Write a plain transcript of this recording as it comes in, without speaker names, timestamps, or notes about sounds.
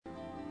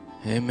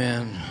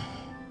Amen.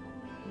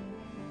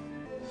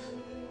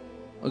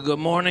 Well, good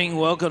morning.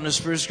 Welcome to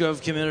Spruce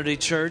Grove Community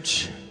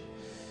Church.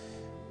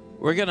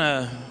 We're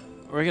gonna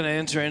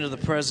enter into the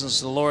presence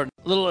of the Lord.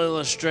 A little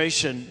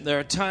illustration. There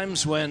are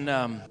times when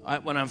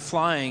I'm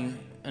flying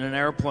in an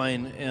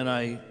airplane and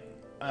I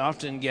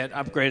often get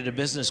upgraded to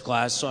business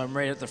class, so I'm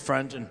right at the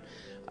front and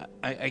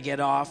I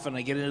get off and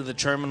I get into the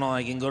terminal.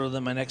 I can go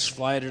to my next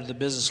flight or the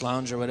business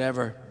lounge or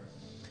whatever.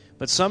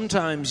 But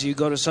sometimes you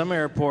go to some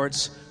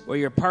airports where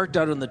you're parked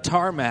out on the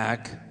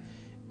tarmac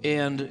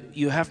and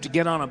you have to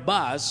get on a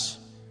bus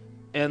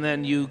and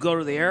then you go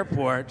to the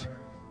airport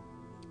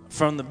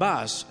from the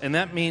bus. And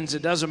that means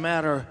it doesn't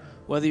matter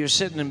whether you're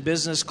sitting in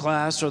business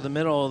class or the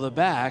middle or the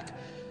back,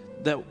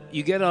 that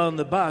you get on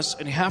the bus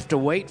and you have to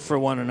wait for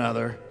one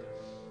another.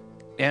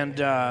 And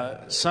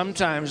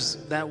sometimes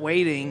that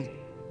waiting,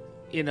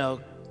 can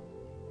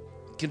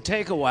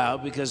take a while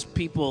because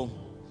people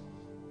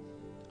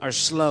are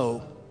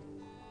slow.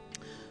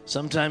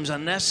 Sometimes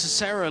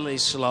unnecessarily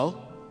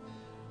slow.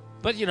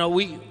 But,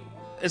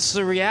 it's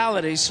the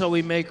reality, so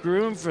we make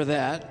room for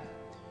that.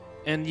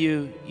 And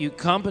you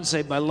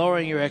compensate by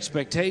lowering your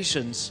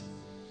expectations.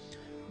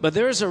 But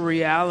there's a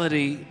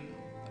reality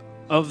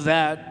of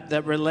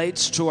that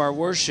relates to our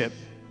worship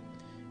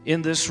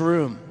in this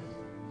room.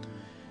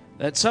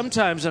 That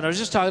sometimes, and I was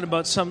just talking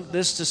about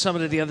this to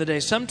somebody the other day,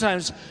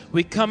 sometimes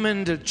we come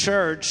into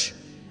church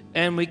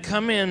and we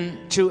come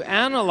in to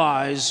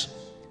analyze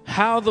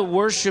how the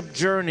worship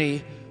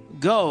journey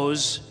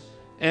goes,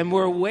 and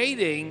we're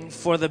waiting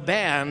for the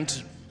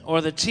band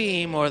or the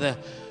team or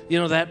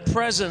that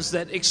presence,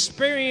 that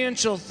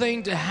experiential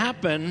thing to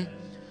happen,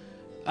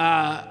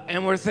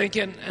 and we're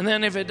thinking, and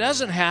then if it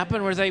doesn't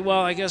happen, we're thinking,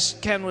 well, I guess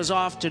Ken was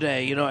off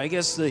today. I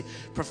guess the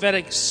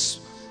prophetic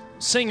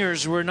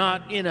singers were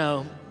not,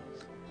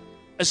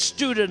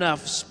 astute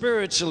enough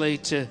spiritually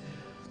to.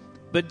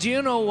 But do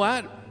you know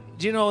what?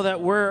 Do you know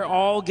that we're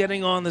all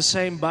getting on the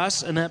same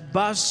bus, and that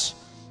bus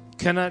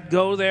cannot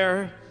go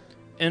there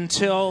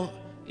until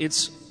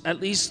it's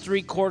at least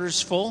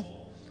 3/4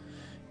 full?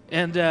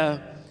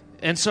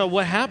 And so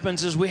what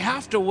happens is we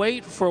have to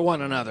wait for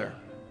one another,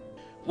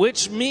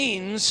 which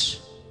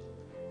means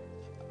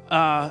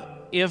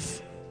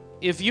if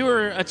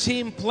you're a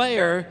team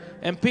player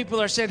and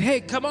people are saying,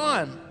 hey, come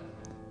on,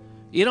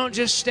 you don't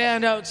just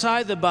stand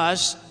outside the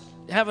bus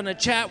having a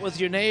chat with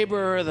your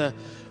neighbor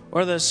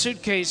or the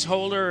suitcase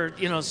holder.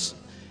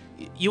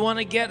 You want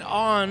to get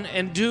on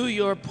and do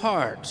your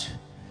part.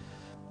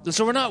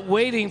 So we're not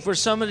waiting for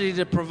somebody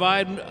to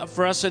provide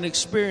for us an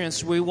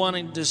experience. We're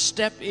wanting to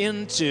step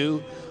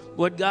into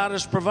what God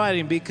is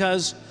providing,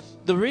 because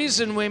the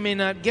reason we may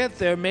not get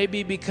there may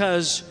be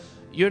because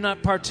you're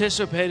not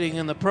participating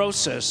in the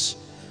process.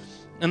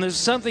 And there's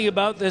something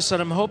about this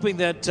that I'm hoping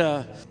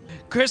that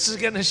Chris is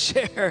going to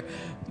share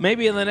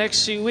maybe in the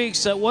next few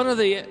weeks, that one of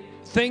the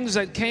things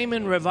that came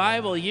in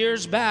revival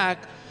years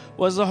back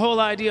was the whole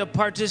idea of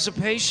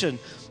participation.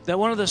 That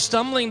one of the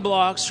stumbling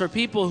blocks for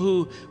people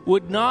who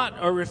would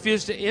not or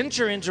refuse to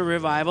enter into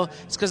revival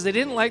is because they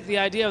didn't like the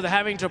idea of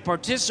having to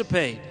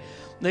participate.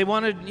 They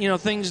wanted,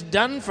 things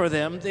done for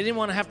them. They didn't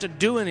want to have to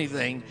do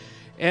anything.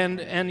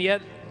 And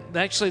yet,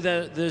 actually,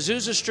 the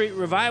Azusa Street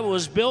revival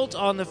was built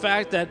on the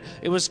fact that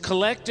it was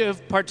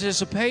collective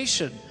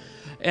participation.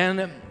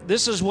 And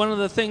this is one of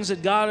the things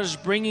that God is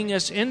bringing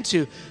us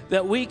into,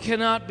 that we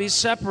cannot be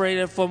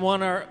separated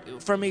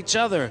from each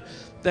other.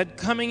 That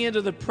coming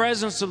into the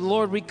presence of the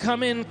Lord, we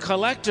come in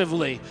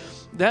collectively.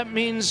 That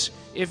means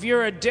if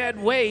you're a dead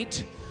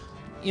weight,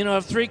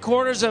 if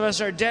 3/4 of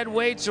us are dead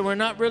weights and we're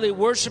not really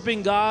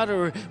worshiping God,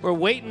 or we're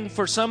waiting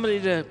for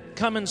somebody to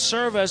come and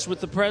serve us with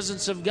the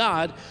presence of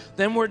God,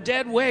 then we're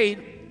dead weight,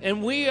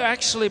 and we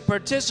actually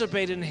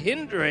participate in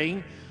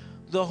hindering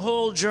the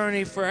whole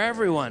journey for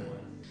everyone.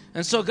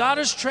 And so God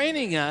is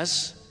training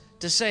us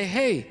to say,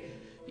 hey,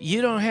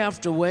 you don't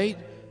have to wait.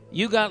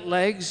 You got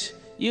legs.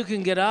 You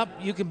can get up.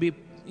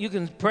 You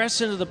can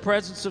press into the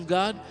presence of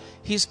God.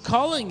 He's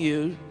calling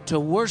you to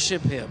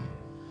worship Him.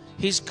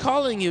 He's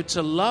calling you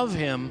to love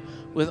Him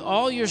with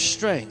all your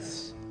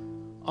strength,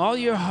 all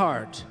your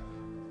heart,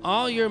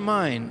 all your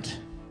mind,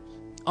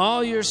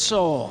 all your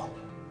soul.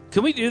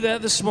 Can we do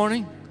that this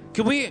morning?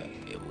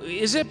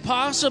 Is it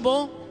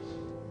possible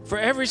for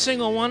every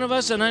single one of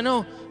us? And I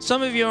know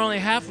some of you are only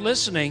half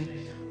listening,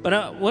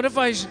 but what if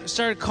I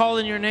started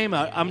calling your name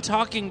out? I'm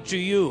talking to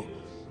you.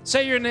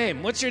 Say your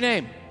name. What's your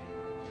name?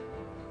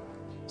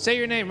 Say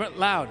your name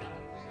loud.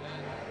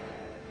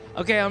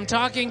 Okay, I'm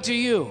talking to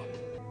you.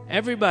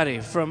 Everybody,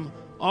 from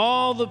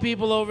all the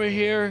people over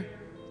here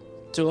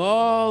to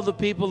all the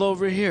people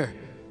over here,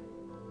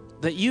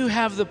 that you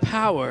have the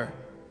power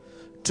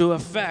to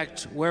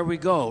affect where we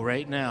go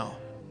right now.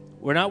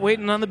 We're not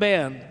waiting on the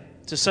band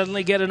to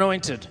suddenly get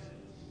anointed.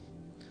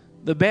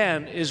 The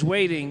band is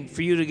waiting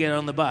for you to get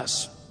on the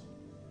bus.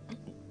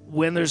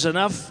 When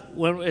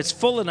it's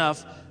full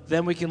enough,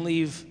 then we can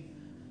leave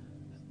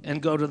and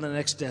go to the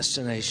next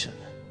destination.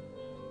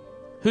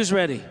 Who's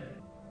ready?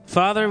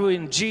 Father,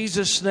 in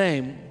Jesus'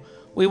 name,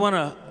 we want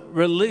to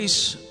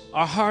release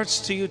our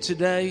hearts to you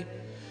today.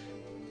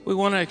 We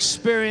want to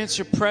experience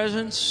your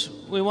presence.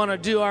 We want to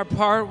do our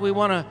part. We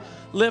want to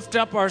lift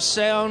up our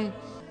sound.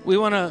 We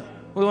want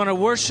to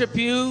worship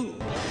you.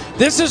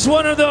 This is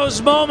one of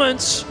those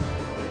moments.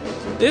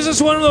 This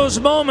is one of those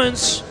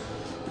moments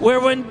where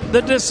when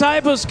the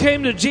disciples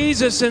came to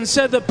Jesus and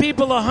said, the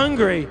people are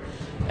hungry,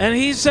 and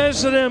he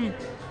says to them,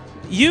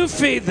 you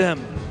feed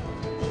them.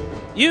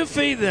 You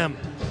feed them.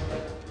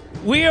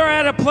 We are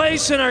at a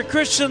place in our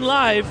Christian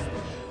life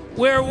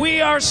where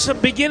we are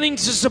beginning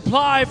to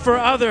supply for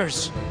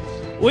others.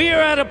 We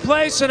are at a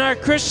place in our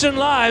Christian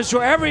lives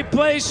where every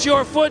place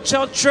your foot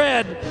shall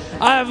tread,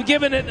 I have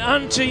given it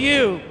unto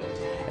you.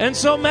 And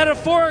so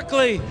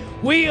metaphorically,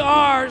 we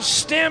are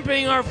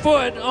stamping our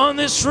foot on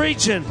this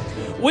region.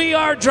 We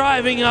are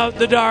driving out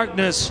the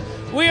darkness.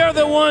 We are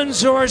the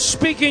ones who are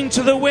speaking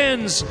to the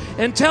winds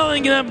and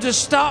telling them to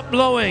stop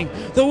blowing.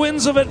 The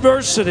winds of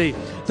adversity,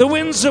 the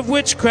winds of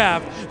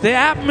witchcraft, the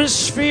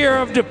atmosphere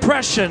of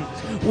depression.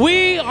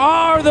 We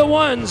are the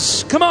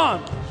ones. Come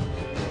on.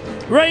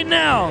 Right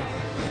now.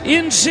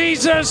 In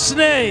Jesus'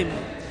 name.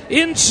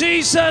 In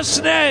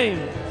Jesus' name.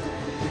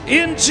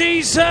 In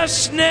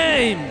Jesus'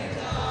 name.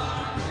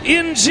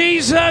 In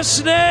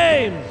Jesus'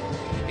 name.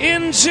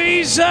 In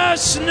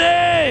Jesus'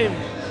 name.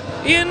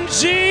 In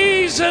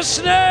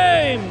Jesus'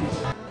 name.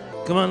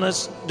 Come on,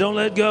 don't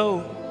let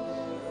go.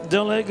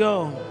 Don't let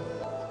go.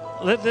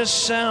 Let this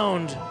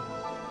sound,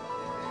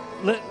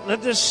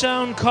 let this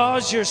sound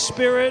cause your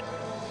spirit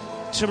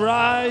to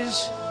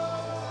rise,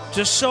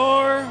 to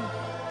soar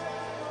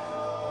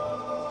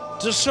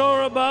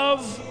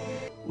above.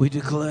 We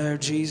declare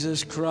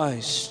Jesus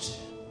Christ.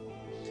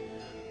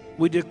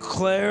 We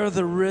declare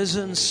the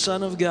risen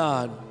Son of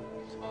God,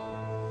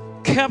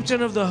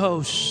 Captain of the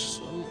hosts,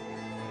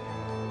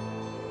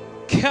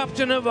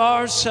 Captain of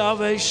our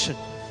salvation,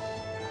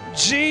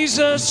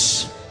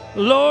 Jesus,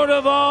 Lord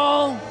of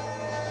all,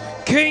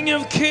 King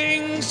of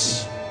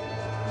kings,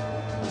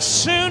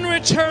 soon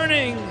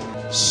returning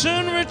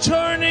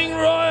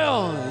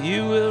royal.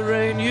 You will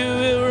reign, you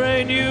will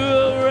reign, you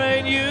will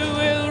reign, you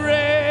will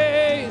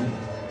reign.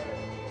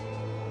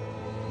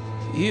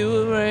 You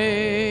will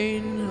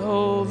reign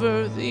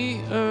over the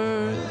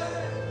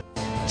earth.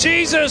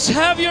 Jesus,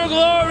 have your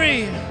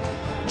glory.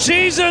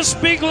 Jesus,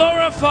 be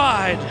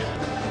glorified.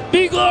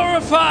 Be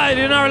glorified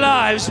in our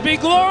lives. Be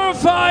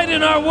glorified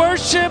in our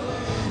worship.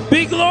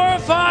 Be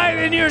glorified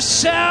in your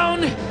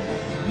sound.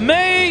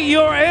 May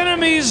your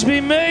enemies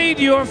be made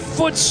your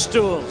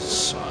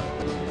footstools,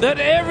 that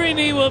every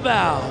knee will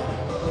bow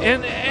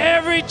and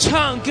every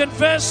tongue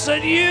confess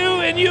that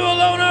you and you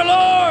alone are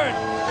Lord.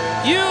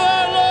 You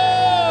are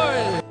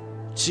Lord.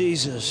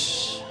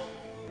 Jesus.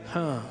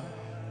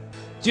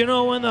 Do you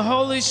know when the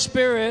Holy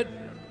Spirit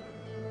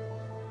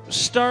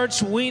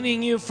starts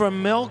weaning you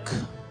from milk,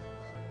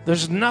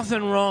 there's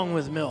nothing wrong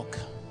with milk.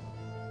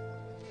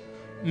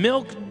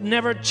 Milk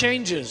never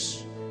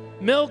changes.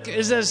 Milk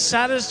is as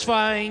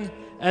satisfying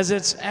as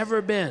it's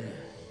ever been.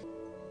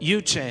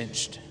 You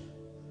changed.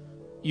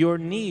 Your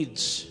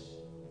needs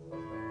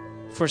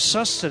for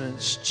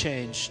sustenance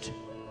changed.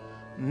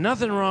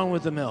 Nothing wrong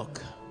with the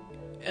milk.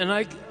 And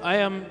I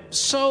am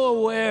so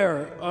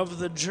aware of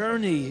the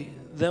journey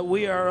that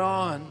we are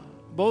on,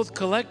 both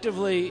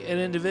collectively and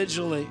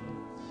individually.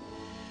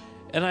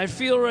 And I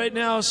feel right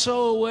now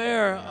so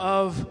aware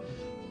of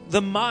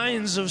the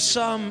minds of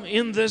some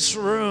in this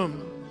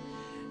room.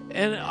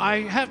 And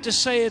I have to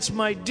say it's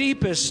my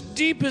deepest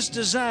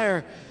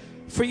desire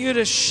for you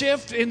to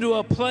shift into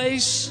a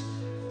place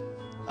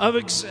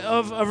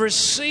of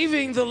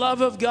receiving the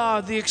love of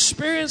God, the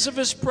experience of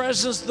His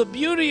presence, the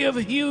beauty of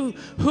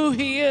who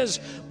He is.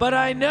 But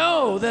I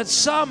know that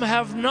some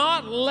have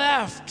not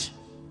left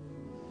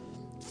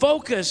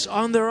focus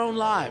on their own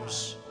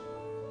lives.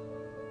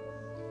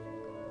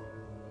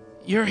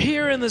 You're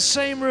here in the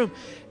same room,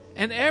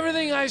 and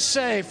everything I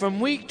say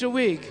from week to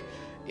week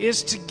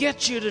is to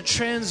get you to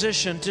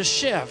transition, to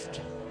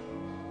shift.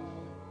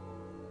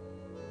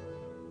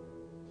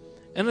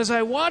 And as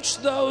I watch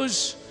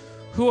those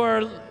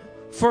for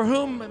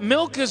whom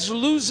milk is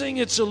losing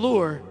its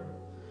allure,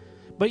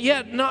 but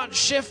yet not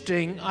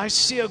shifting, I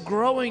see a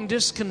growing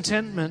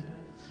discontentment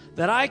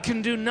that I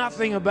can do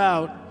nothing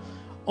about.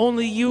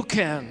 Only you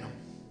can.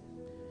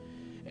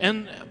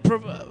 And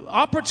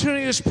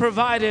opportunity is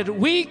provided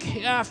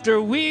week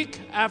after week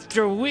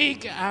after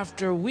week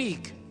after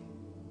week.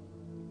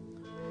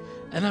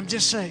 And I'm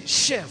just saying,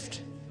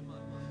 shift.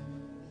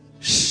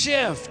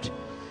 Shift.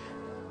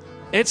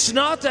 It's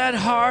not that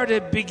hard.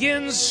 It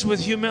begins with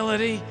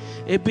humility.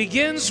 It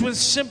begins with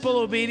simple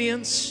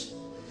obedience.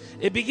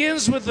 It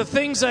begins with the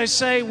things I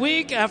say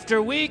week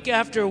after week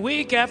after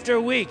week after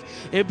week.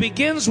 It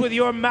begins with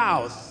your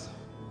mouth.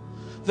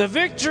 The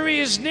victory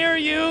is near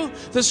you.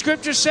 The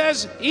scripture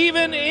says,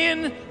 even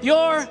in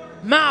your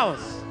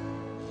mouth.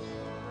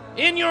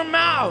 In your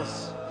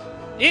mouth.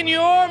 In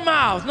your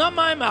mouth. Not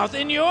my mouth.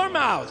 In your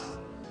mouth.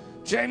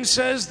 James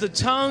says the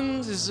tongue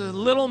is a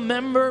little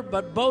member,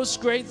 but boasts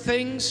great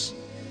things.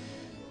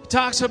 He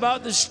talks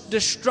about the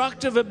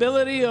destructive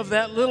ability of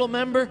that little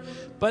member.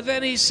 But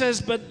then he says,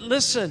 but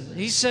listen,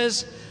 he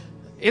says,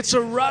 It's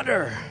a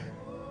rudder.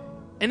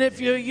 And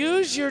if you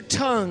use your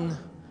tongue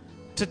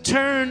to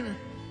turn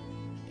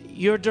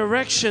your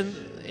direction,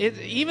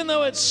 even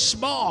though it's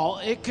small,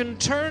 it can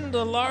turn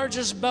the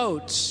largest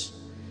boats.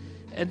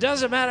 It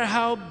doesn't matter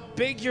how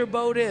big your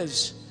boat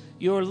is,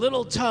 your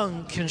little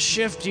tongue can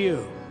shift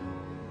you.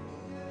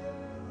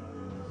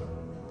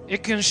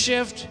 It can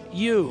shift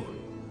you.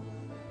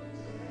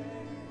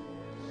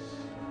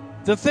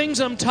 The things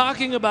I'm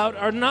talking about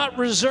are not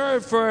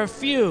reserved for a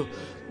few.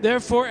 They're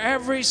for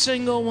every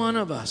single one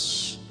of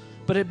us.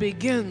 But it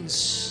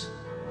begins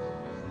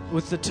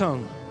with the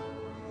tongue.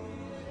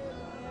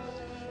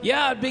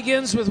 Yeah, it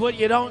begins with what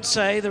you don't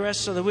say the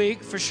rest of the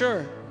week, for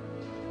sure.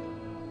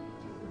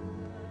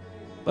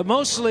 But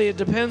mostly it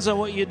depends on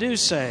what you do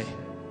say.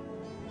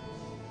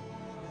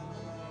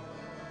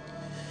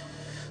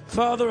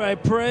 Father, I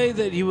pray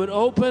that you would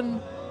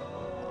open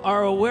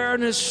our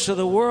awareness to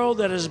the world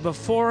that is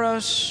before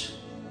us.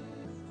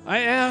 I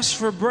ask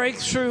for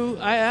breakthrough.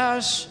 I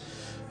ask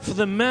for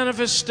the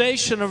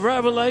manifestation of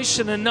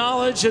revelation and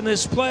knowledge in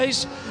this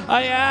place.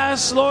 I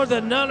ask, Lord,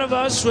 that none of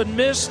us would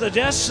miss the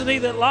destiny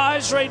that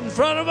lies right in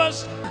front of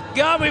us.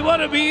 God, we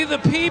want to be the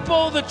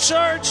people, the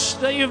church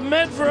that you've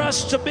meant for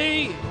us to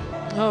be.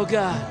 Oh,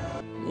 God,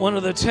 one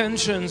of the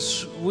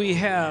tensions we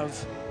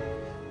have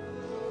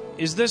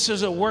is this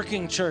is a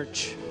working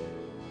church.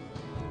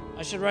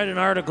 I should write an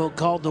article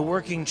called The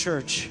Working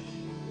Church.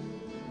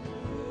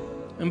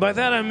 And by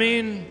that I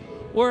mean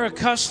we're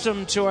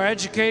accustomed to our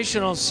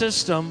educational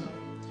system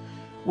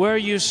where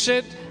you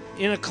sit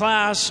in a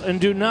class and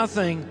do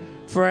nothing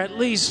for at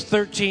least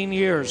 13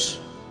 years.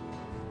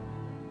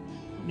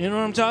 You know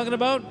what I'm talking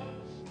about?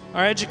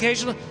 Our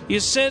educational, you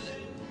sit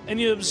and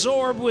you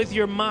absorb with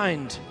your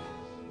mind.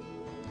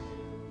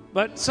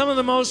 But some of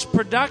the most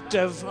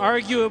productive,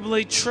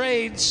 arguably,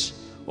 trades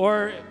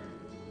or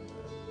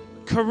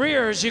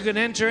careers you can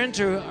enter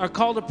into are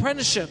called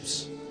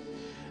apprenticeships.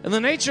 And the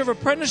nature of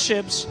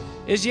apprenticeships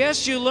is,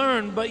 yes, you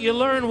learn, but you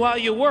learn while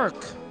you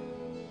work.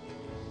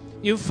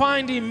 You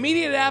find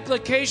immediate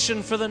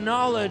application for the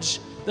knowledge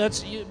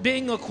that's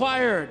being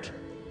acquired.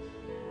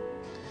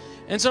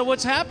 And so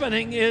what's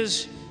happening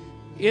is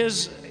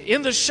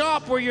in the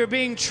shop where you're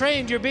being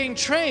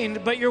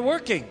trained, but you're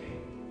working.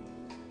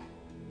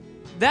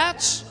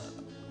 That's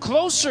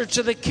closer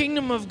to the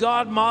kingdom of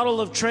God model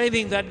of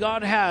training that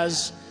God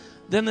has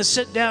than the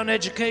sit-down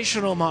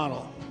educational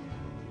model.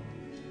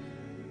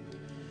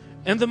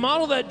 And the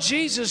model that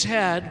Jesus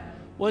had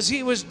was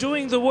he was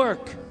doing the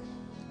work,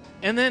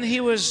 and then he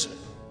was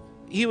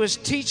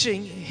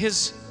teaching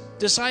his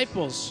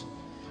disciples.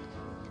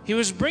 He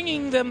was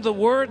bringing them the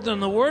word,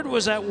 and the word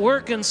was at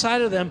work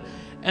inside of them,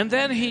 and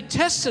then he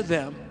tested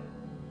them.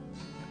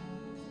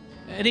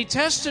 And he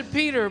tested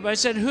Peter by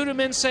saying, "Who do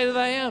men say that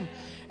I am?"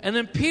 And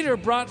then Peter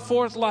brought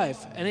forth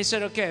life, and he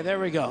said, "Okay, there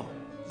we go.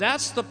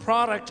 That's the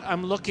product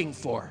I'm looking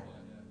for.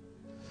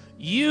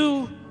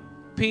 You,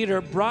 Peter,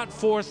 brought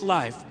forth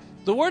life.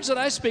 The words that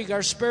I speak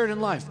are spirit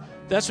and life."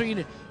 That's what you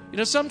need. You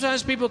know,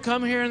 sometimes people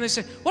come here and they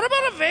say, "What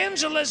about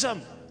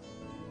evangelism?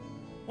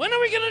 When are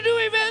we going to do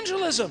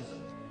evangelism?"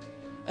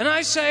 And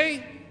I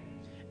say,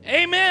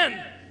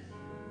 amen.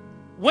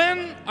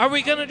 When are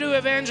we going to do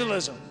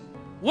evangelism?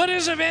 What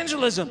is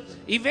evangelism?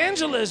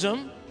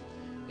 Evangelism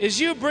is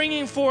you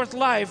bringing forth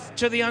life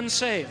to the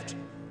unsaved.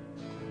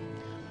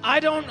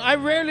 I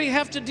rarely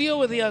have to deal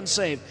with the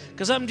unsaved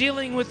because I'm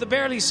dealing with the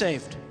barely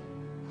saved,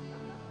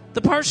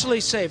 the partially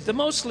saved, the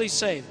mostly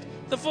saved,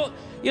 the full.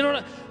 You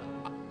know,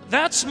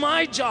 that's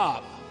my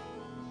job.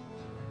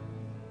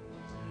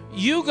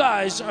 You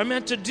guys are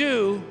meant to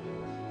do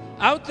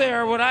out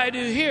there what I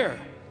do here.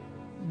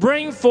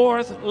 Bring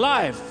forth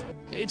life.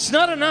 It's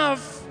not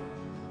enough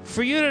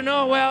for you to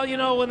know, well, you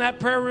know, in that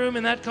prayer room,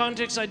 in that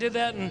context, I did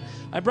that and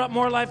I brought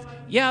more life.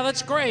 Yeah,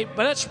 that's great,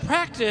 but that's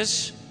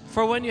practice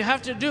for when you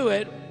have to do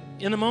it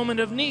in a moment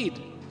of need.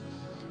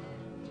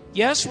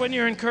 Yes, when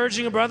you're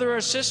encouraging a brother or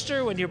a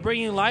sister, when you're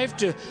bringing life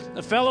to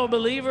a fellow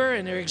believer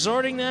and you're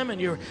exhorting them,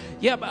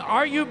 but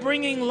are you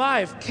bringing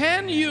life?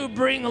 Can you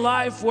bring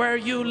life where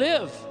you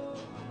live?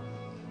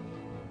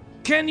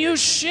 Can you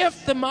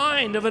shift the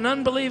mind of an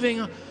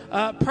unbelieving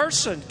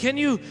person? Can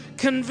you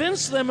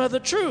convince them of the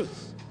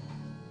truth?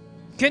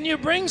 Can you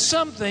bring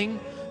something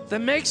that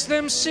makes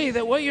them see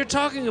that what you're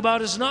talking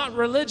about is not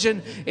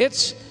religion,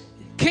 it's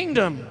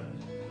kingdom?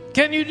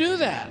 Can you do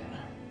that?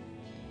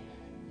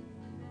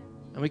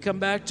 And we come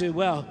back to,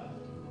 well,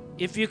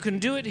 if you can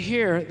do it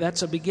here,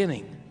 that's a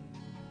beginning.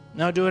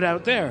 Now do it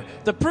out there.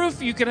 The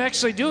proof you can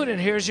actually do it in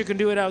here is you can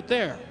do it out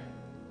there.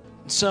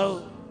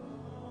 So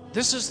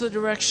this is the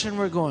direction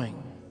we're going.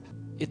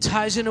 It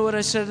ties into what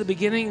I said at the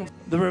beginning.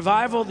 The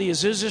revival, the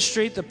Azusa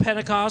Street, the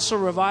Pentecostal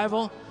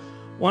revival,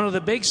 one of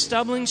the big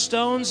stumbling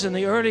stones in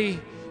the early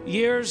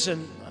years,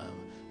 and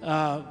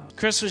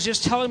Chris was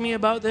just telling me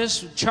about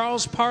this,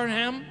 Charles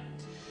Parham.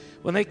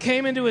 When they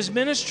came into his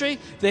ministry,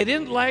 they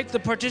didn't like the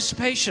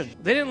participation.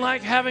 They didn't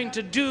like having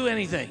to do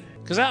anything.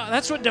 Because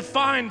that's what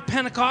defined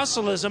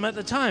Pentecostalism at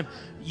the time.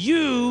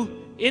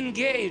 You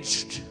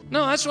engaged.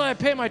 No, that's what I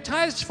pay my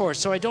tithes for,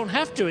 so I don't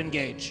have to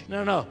engage.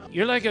 No.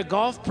 You're like a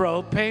golf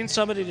pro paying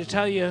somebody to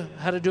tell you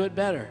how to do it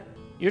better.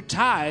 Your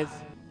tithe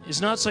is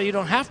not so you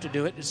don't have to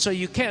do it, it's so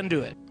you can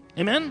do it.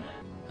 Amen?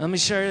 Let me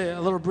share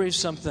a little brief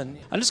something.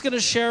 I'm just going to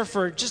share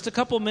for just a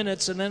couple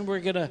minutes, and then we're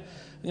going to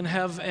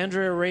have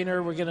Andrea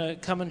Rayner. We're going to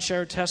come and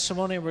share a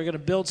testimony. We're going to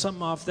build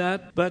something off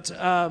that. But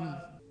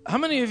how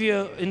many of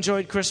you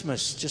enjoyed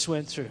Christmas? Just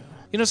went through.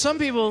 You know, some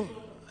people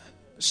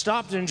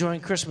stopped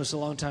enjoying Christmas a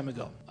long time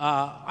ago.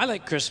 I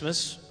like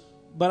Christmas,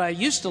 but I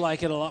used to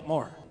like it a lot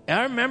more. And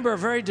I remember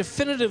very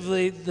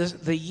definitively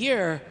the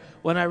year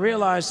when I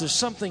realized there's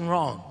something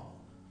wrong.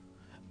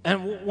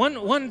 And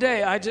one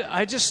day I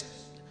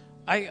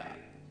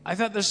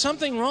thought there's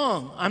something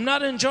wrong. I'm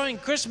not enjoying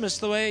Christmas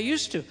the way I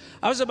used to.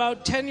 I was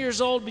about 10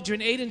 years old,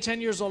 between 8 and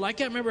 10 years old. I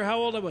can't remember how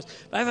old I was.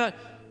 But I thought,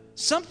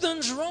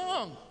 something's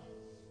wrong.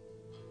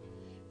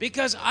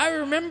 Because I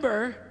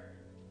remember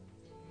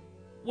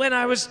when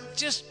I was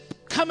just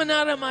coming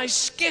out of my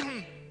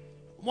skin,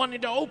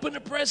 wanting to open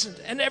a present,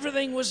 and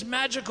everything was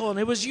magical, and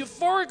it was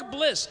euphoric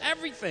bliss,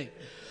 everything.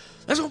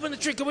 Let's open the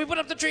tree. Can we put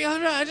up the tree?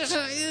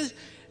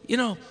 You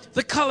know,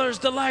 the colors,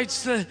 the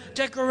lights, the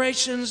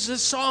decorations, the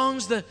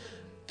songs, the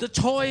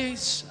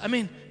toys. I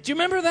mean, do you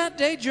remember that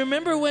day? Do you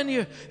remember when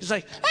it's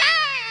like,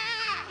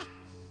 ah!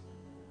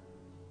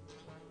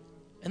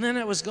 And then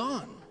it was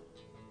gone.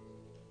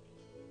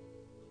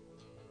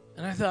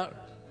 And I thought,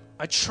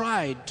 I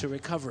tried to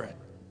recover it.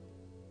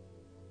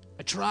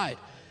 I tried.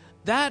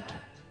 That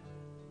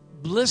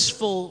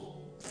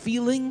blissful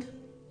feeling,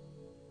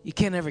 you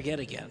can't ever get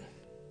again.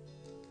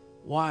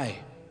 Why?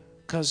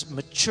 Because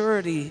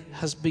maturity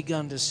has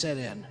begun to set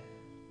in.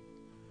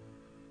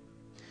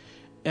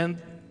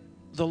 And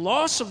the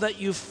loss of that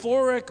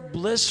euphoric,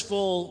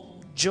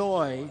 blissful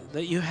joy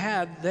that you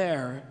had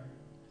there.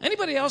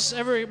 Anybody else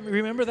ever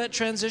remember that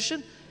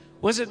transition?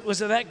 Was it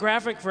that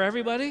graphic for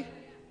everybody?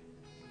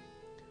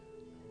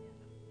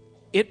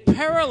 It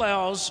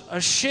parallels a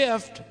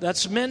shift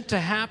that's meant to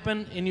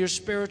happen in your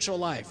spiritual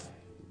life.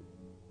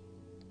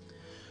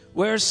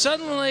 Where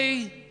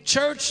suddenly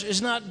church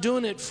is not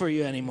doing it for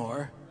you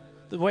anymore,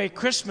 the way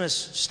Christmas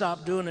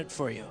stopped doing it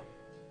for you.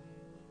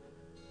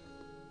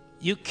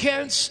 You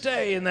can't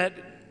stay in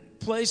that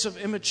place of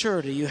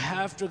immaturity. You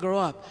have to grow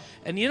up.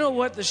 And you know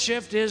what the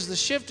shift is? The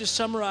shift is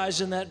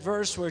summarized in that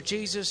verse where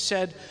Jesus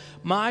said,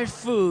 "My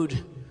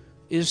food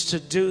is to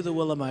do the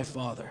will of my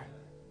Father."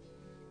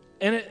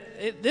 And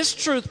this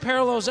truth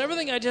parallels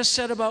everything I just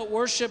said about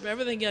worship,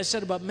 everything I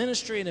said about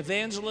ministry and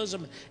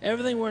evangelism,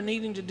 everything we're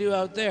needing to do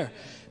out there.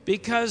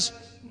 Because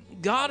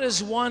God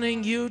is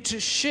wanting you to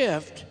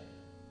shift.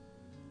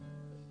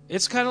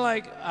 It's kind of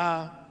like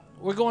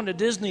we're going to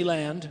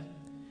Disneyland,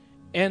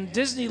 and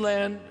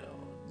Disneyland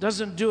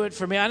doesn't do it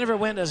for me. I never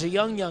went as a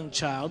young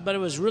child, but it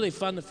was really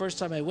fun the first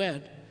time I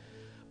went.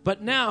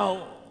 But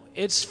now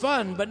it's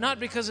fun, but not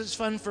because it's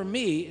fun for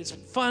me. It's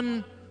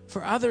fun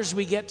for others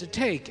we get to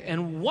take.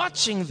 And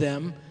watching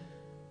them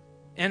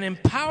and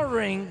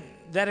empowering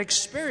that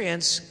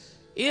experience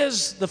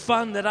is the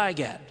fun that I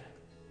get.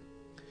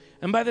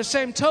 And by the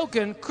same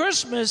token,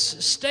 Christmas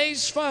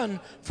stays fun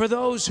for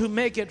those who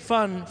make it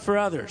fun for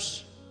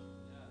others.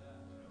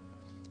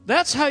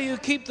 That's how you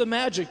keep the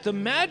magic. The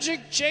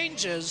magic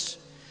changes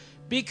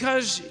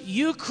because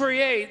you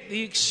create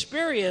the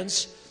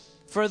experience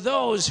for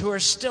those who are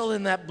still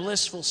in that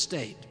blissful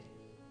state.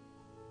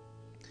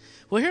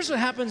 Well, here's what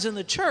happens in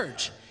the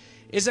church,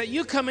 is that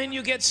you come in,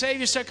 you get saved,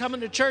 you start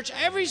coming to church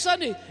every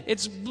Sunday.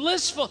 It's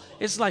blissful.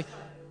 It's like,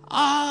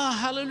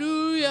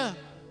 hallelujah.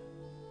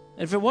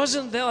 And if it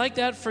wasn't like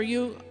that for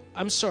you,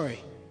 I'm sorry.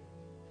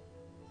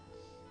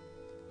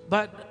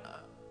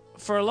 But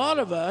for a lot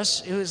of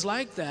us, it was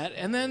like that.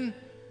 And then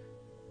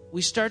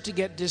we start to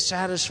get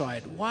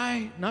dissatisfied.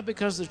 Why? Not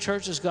because the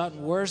church has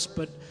gotten worse,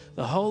 but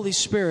the Holy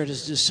Spirit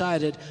has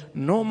decided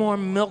no more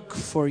milk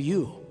for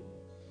you.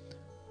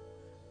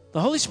 The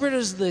Holy Spirit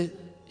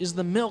is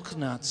the milk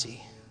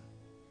Nazi.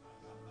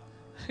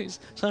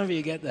 Some of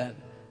you get that.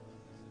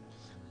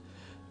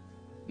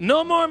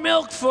 No more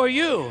milk for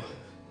you.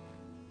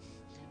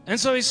 And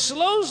so he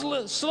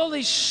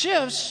slowly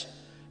shifts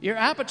your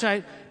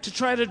appetite to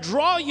try to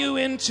draw you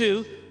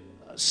into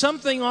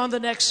something on the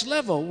next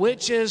level,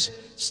 which is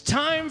it's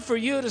time for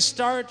you to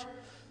start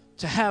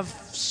to have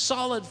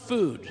solid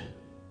food.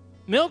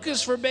 Milk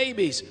is for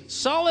babies.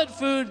 Solid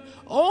food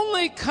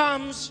only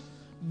comes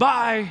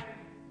by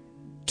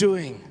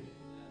doing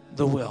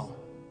the will.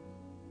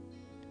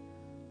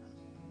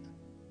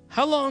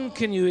 How long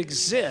can you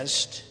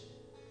exist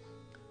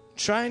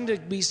trying to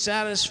be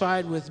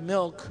satisfied with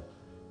milk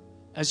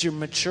as you're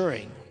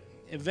maturing?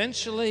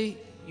 Eventually,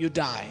 you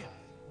die.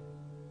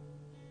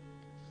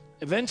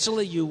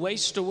 Eventually, you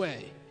waste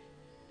away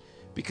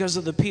because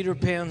of the Peter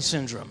Pan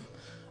syndrome.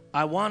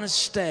 I want to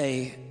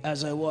stay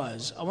as I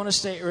was. I want to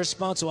stay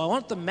irresponsible. I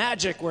want the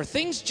magic where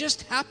things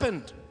just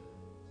happened.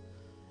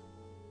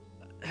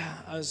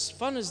 As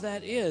fun as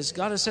that is,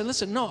 God has said,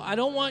 listen, no, I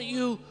don't want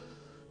you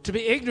to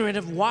be ignorant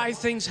of why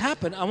things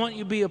happen. I want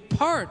you to be a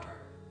part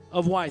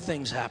of why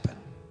things happen.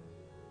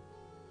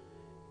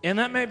 And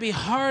that may be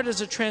hard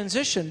as a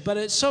transition, but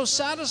it's so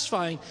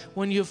satisfying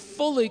when you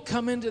fully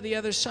come into the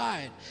other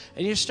side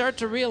and you start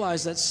to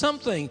realize that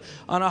something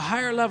on a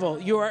higher level,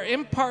 you are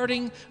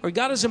imparting, or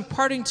God is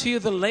imparting to you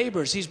the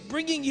labors. He's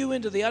bringing you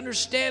into the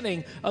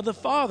understanding of the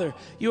Father.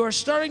 You are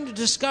starting to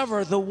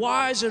discover the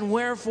whys and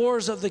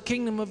wherefores of the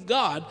kingdom of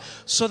God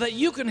so that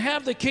you can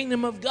have the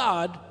kingdom of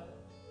God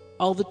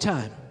all the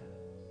time.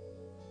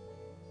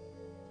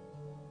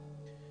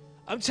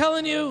 I'm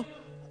telling you,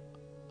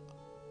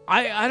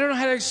 I don't know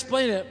how to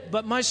explain it,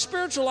 but my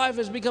spiritual life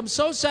has become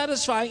so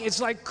satisfying, it's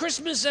like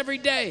Christmas every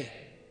day.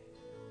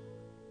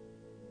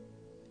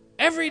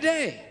 Every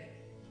day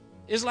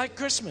is like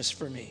Christmas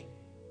for me.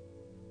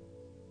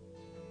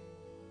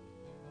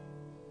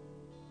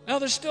 Now,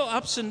 there's still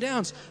ups and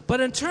downs,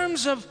 but in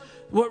terms of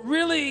what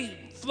really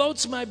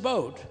floats my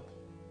boat,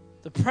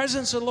 the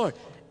presence of the Lord,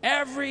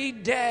 every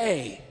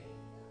day,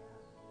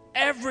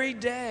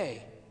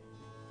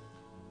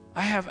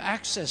 I have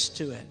access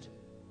to it.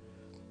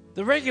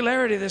 The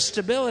regularity, the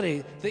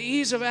stability, the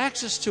ease of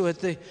access to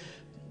it,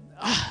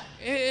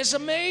 it's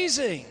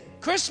amazing.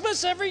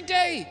 Christmas every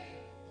day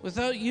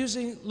without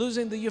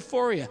losing the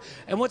euphoria.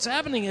 And what's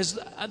happening is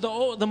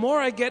the more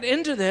I get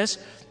into this,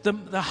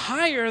 the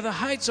higher the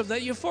heights of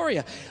that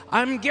euphoria.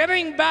 I'm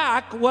getting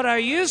back what I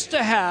used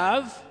to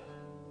have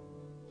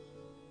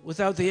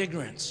without the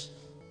ignorance.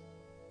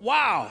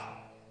 Wow.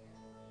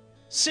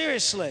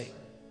 Seriously.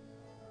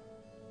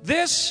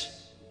 This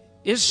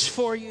is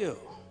for you.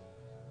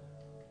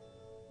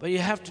 But you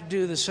have to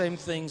do the same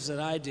things that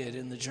I did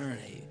in the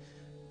journey.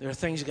 There are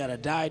things you got to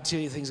die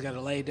to, things you got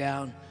to lay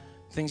down,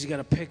 things you got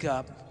to pick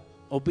up.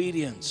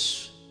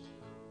 Obedience.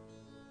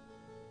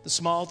 The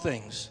small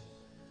things.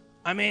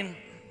 I mean,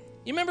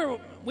 you remember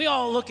we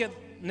all look at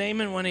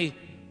Naaman when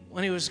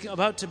he was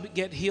about to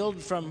get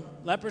healed from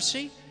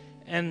leprosy,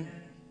 and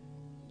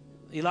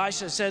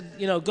Elisha said,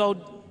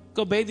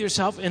 go bathe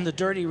yourself in the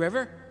dirty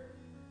river.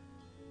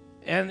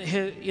 And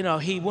he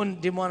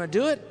didn't want to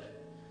do it.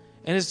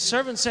 And his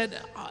servant said,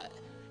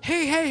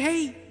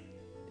 hey,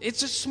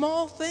 it's a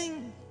small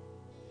thing.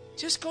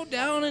 Just go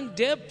down and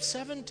dip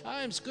 7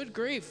 times. Good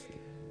grief.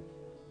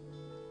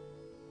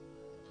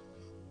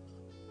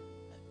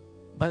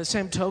 By the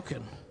same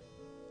token,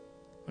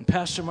 when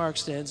Pastor Mark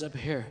stands up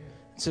here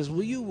and says,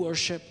 will you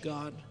worship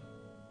God?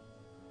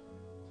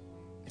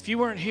 If you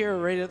weren't here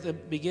right at the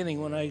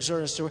beginning when I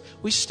exhorted us to,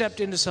 we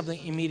stepped into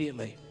something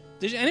immediately.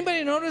 Did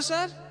anybody notice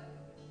that?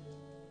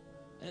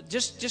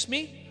 Just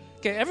me?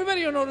 Okay,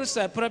 everybody who noticed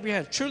that, put up your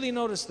hand. Truly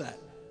noticed that.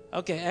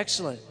 Okay,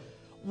 excellent.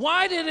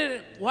 Why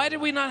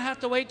did we not have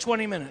to wait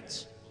 20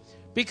 minutes?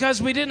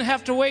 Because we didn't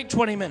have to wait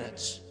 20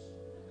 minutes.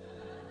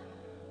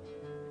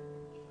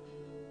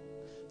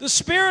 The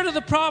spirit of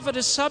the prophet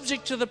is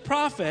subject to the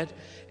prophet,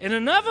 and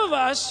enough of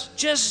us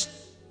just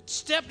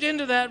stepped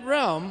into that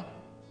realm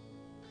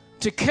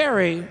to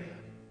carry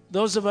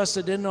those of us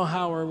that didn't know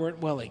how or weren't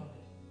willing.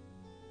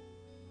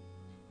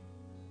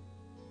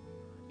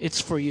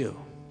 It's for you.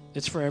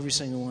 It's for every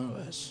single one of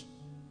us.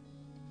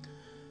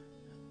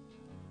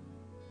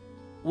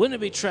 Wouldn't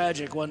it be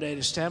tragic one day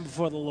to stand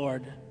before the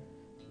Lord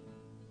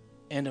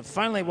and to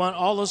finally want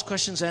all those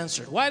questions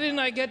answered? Why didn't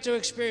I get to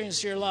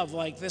experience your love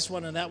like this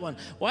one and that one?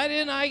 Why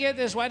didn't I get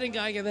this? Why didn't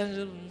I get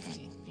that?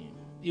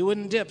 You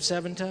wouldn't dip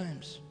 7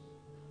 times.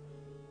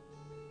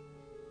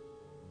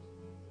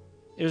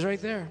 It was right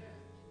there.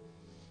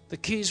 The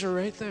keys are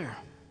right there.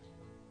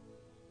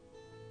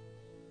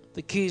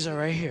 The keys are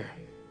right here.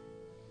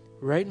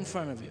 Right in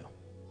front of you.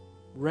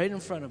 Right in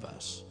front of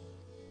us.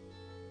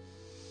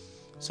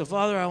 So,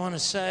 Father, I want to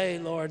say,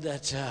 Lord,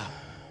 that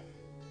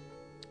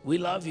we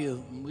love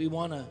you. We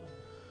want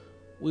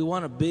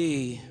to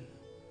be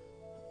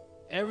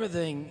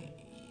everything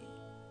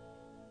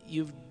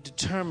you've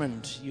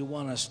determined you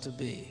want us to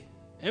be.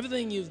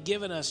 Everything you've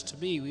given us to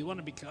be, we want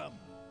to become.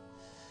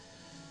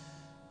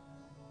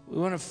 We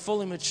want to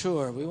fully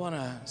mature. We want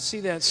to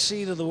see that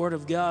seed of the Word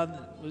of God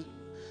that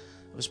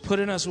was put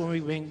in us when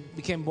we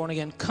became born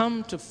again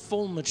come to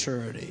full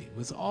maturity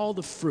with all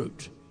the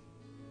fruit.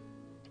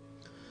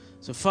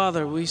 So,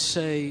 Father, we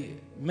say,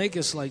 make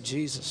us like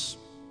Jesus.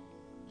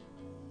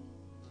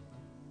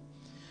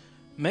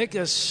 Make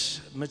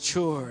us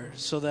mature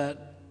so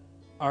that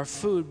our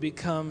food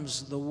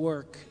becomes the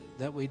work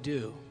that we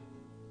do.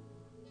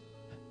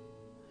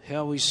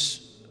 How we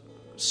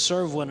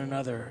serve one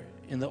another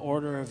in the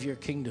order of your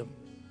kingdom.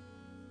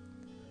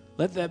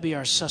 Let that be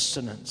our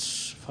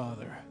sustenance,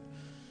 Father.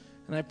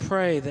 And I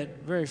pray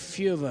that very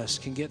few of us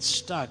can get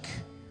stuck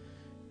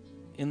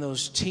in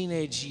those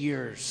teenage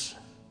years,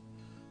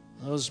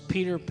 those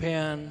Peter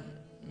Pan,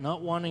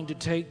 not wanting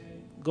to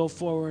go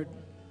forward,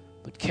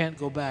 but can't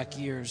go back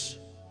years.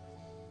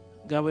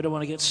 God, we don't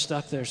want to get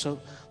stuck there. So,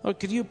 Lord,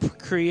 could you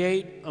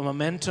create a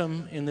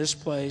momentum in this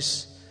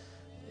place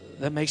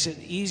that makes it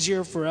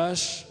easier for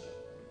us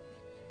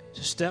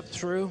to step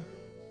through?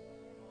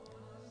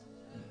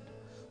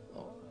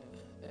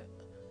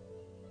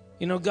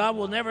 You know, God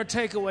will never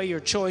take away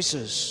your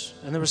choices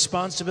and the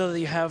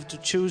responsibility you have to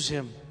choose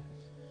Him.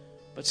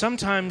 But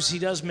sometimes He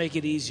does make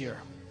it easier.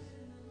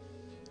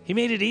 He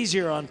made it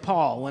easier on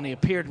Paul when he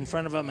appeared in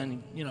front of him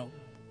and,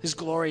 his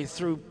glory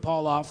threw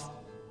Paul off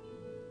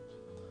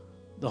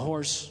the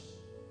horse.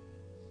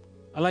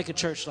 I like a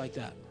church like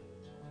that,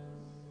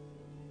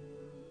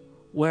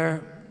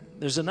 where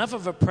there's enough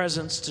of a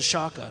presence to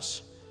shock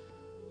us,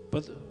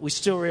 but we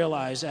still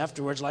realize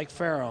afterwards, like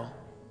Pharaoh,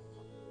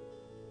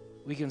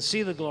 we can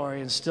see the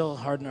glory and still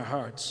harden our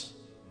hearts.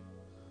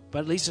 But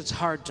at least it's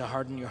hard to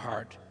harden your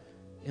heart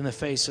in the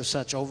face of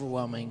such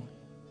overwhelming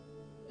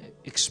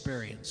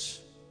experience.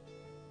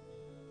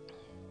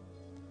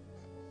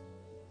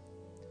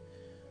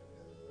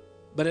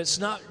 But it's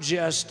not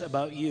just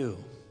about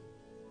you.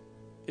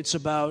 It's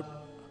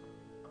about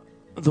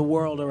the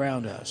world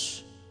around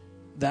us.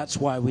 That's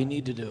why we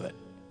need to do it.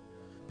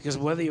 Because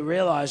whether you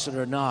realize it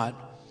or not,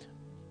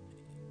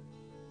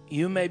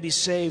 you may be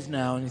saved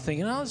now and you're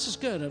thinking, oh, this is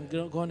good,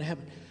 I'm going to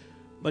heaven.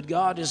 But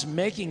God is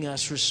making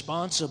us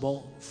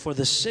responsible for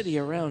the city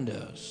around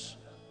us.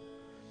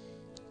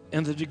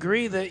 And the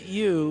degree that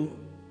you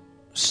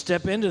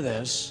step into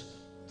this,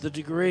 to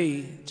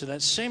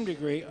that same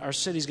degree, our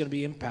city's going to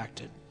be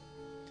impacted.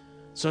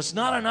 So it's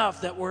not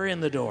enough that we're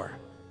in the door.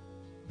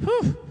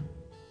 Whew.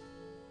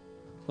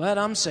 Glad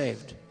I'm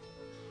saved.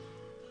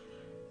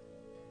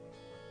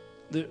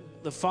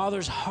 The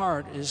Father's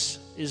heart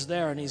is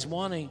there, and He's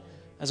wanting,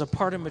 as a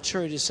part of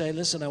maturity, to say,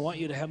 listen, I want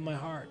you to have my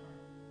heart.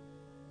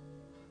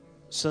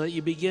 So that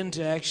you begin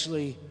to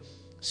actually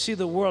see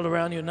the world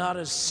around you not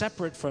as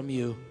separate from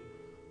you,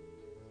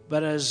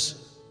 but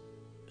as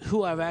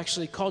who I've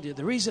actually called you.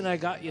 The reason I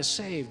got you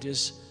saved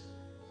is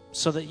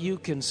so that you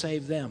can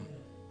save them.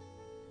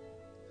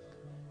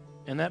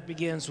 And that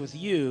begins with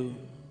you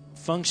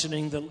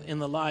functioning in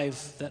the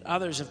life that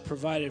others have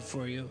provided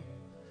for you,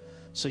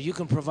 so you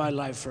can provide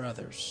life for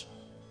others.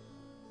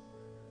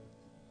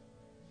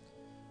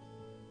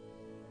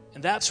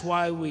 And that's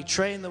why we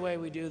train the way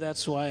we do.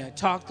 That's why I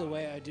talk the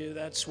way I do.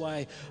 That's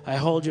why I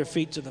hold your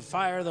feet to the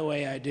fire the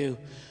way I do.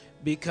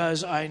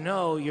 Because I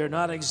know you're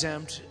not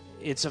exempt.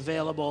 It's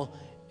available.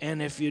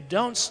 And if you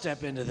don't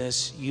step into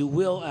this, you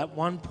will at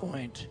one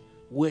point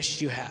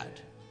wish you had.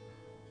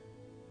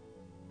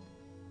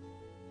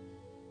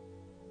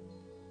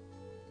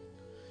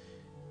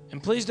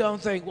 And please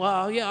don't think,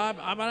 well, yeah,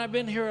 I've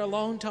been here a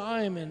long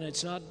time and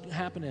it's not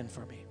happening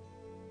for me.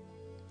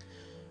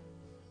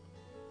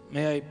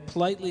 May I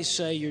politely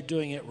say you're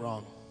doing it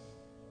wrong.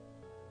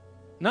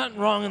 Not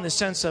wrong in the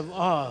sense of,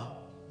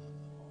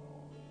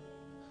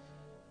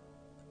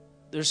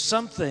 there's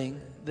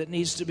something that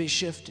needs to be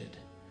shifted.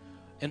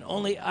 And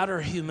only utter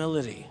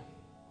humility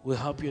will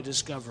help you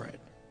discover it.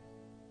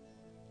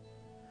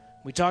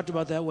 We talked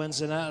about that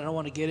Wednesday night. I don't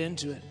want to get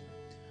into it.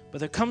 But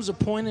there comes a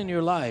point in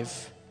your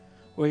life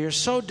where you're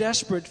so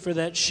desperate for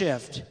that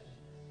shift,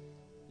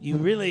 you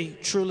really,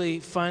 truly,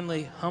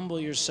 finally humble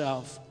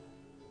yourself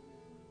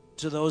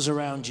to those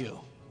around you.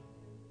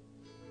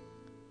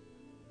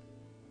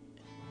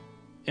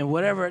 And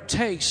whatever it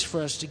takes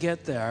for us to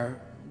get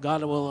there,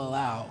 God will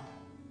allow.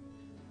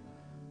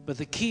 But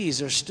the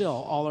keys are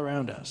still all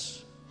around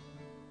us.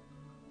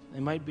 They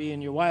might be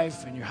in your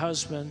wife and your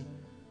husband.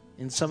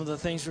 In some of the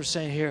things we're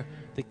saying here,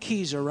 the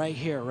keys are right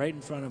here, right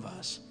in front of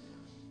us.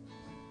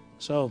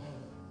 So,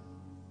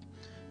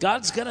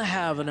 God's going to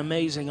have an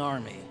amazing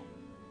army.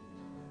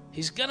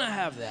 He's going to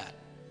have that.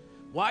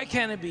 Why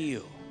can't it be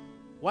you?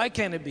 Why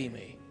can't it be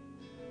me?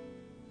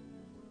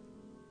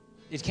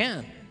 It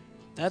can.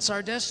 That's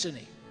our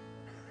destiny.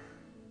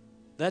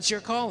 That's your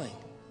calling.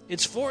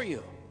 It's for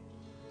you.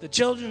 The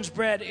children's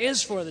bread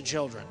is for the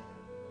children.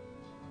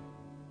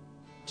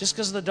 Just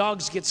because the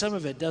dogs get some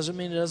of it doesn't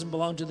mean it doesn't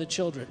belong to the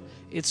children.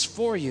 It's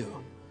for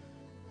you.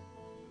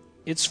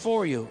 It's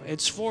for you.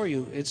 It's for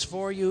you. It's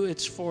for you.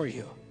 It's for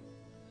you.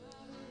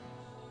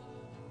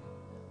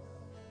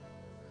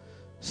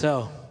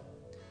 So,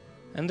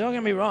 and don't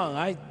get me wrong,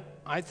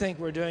 I think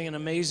we're doing an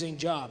amazing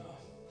job.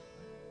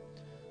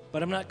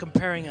 But I'm not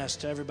comparing us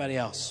to everybody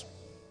else.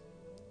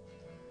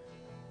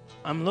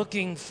 I'm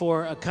looking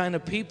for a kind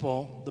of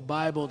people the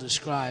Bible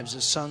describes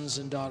as sons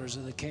and daughters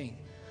of the King.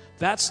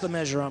 That's the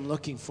measure I'm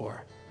looking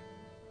for.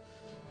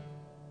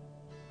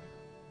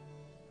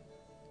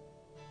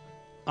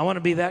 I want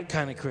to be that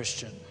kind of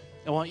Christian.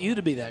 I want you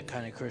to be that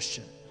kind of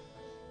Christian.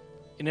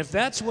 And if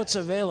that's what's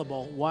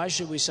available, why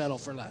should we settle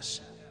for less?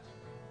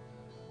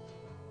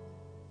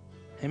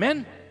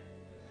 Amen?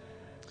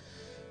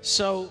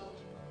 So,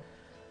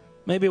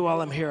 maybe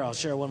while I'm here, I'll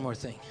share one more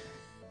thing.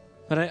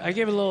 But I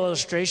gave a little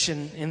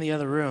illustration in the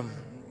other room.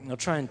 I'll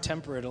try and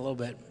temper it a little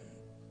bit.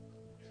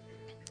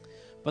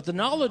 But the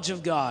knowledge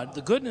of God,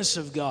 the goodness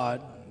of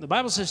God, the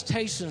Bible says,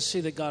 taste and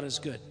see that God is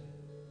good.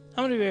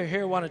 How many of you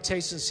here want to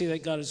taste and see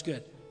that God is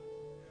good?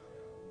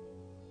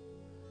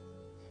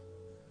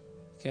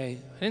 Okay,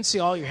 I didn't see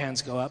all your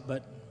hands go up,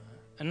 but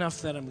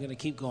enough that I'm going to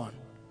keep going.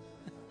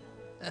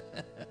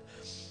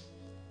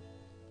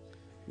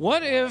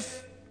 What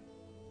if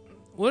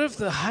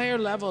the higher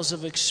levels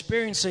of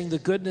experiencing the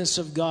goodness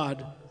of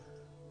God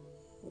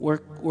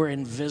were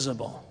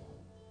invisible?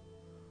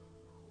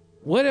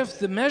 What if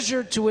the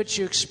measure to which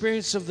you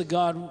experience of the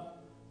God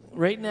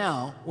right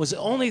now was the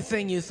only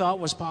thing you thought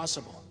was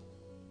possible.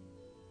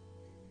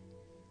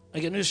 I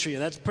got news for you.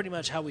 That's pretty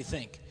much how we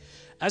think.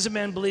 As a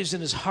man believes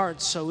in his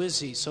heart, so is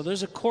he. So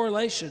there's a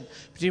correlation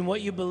between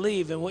what you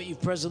believe and what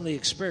you've presently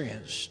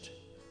experienced.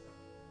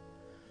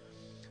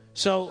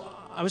 So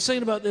I was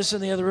thinking about this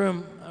in the other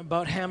room,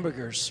 about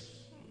hamburgers.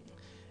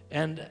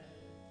 And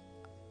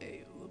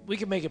we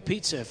could make a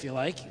pizza if you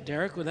like.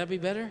 Derek, would that be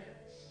better?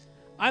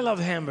 I love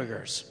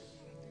hamburgers.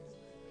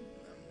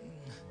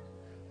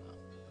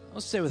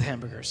 Let's stay with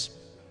hamburgers.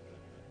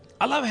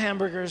 I love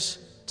hamburgers.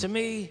 To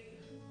me,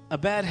 a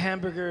bad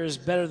hamburger is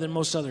better than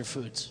most other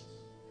foods.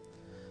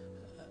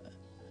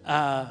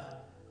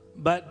 But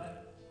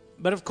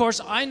of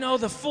course, I know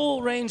the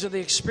full range of the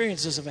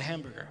experiences of a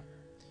hamburger.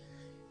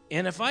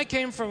 And if I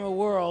came from a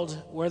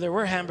world where there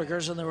were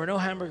hamburgers and there were no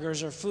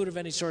hamburgers or food of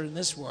any sort in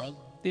this world,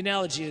 the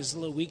analogy is a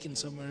little weak in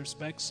some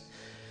respects,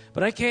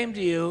 but I came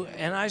to you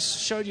and I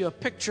showed you a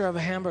picture of a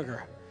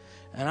hamburger.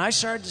 And I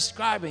started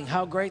describing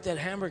how great that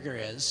hamburger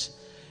is.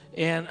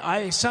 And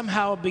I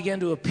somehow began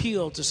to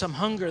appeal to some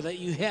hunger that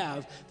you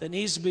have that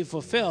needs to be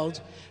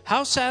fulfilled.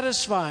 How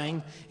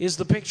satisfying is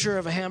the picture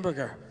of a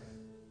hamburger?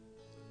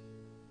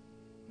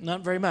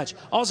 Not very much.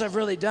 All I've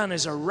really done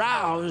is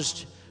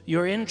aroused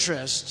your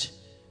interest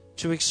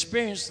to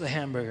experience the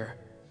hamburger.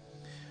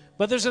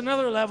 But there's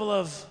another level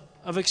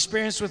of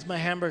experience with my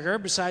hamburger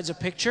besides a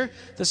picture.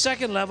 The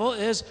second level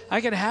is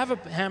I can have a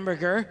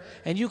hamburger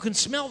and you can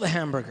smell the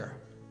hamburger.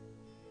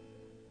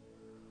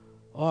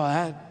 Oh,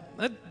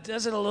 that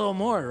does it a little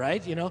more,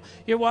 right? You know,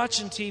 you're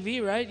watching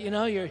TV, right? You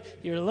know, you're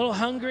a little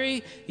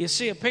hungry. You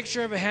see a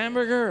picture of a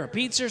hamburger or a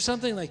pizza or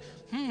something like,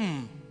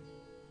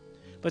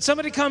 But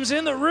somebody comes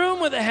in the room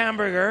with a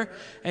hamburger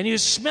and you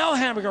smell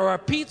hamburger or a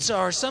pizza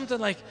or something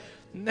like,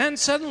 then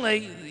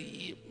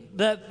suddenly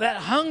that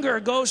hunger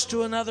goes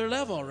to another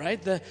level,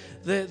 right?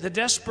 The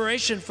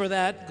desperation for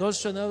that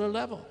goes to another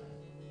level.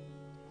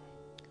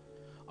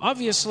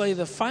 Obviously,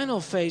 the final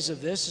phase of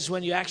this is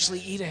when you actually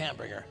eat a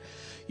hamburger.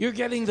 You're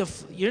getting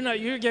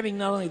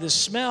not only the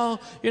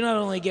smell, you're not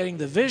only getting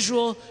the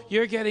visual,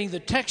 you're getting the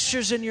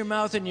textures in your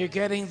mouth and you're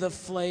getting the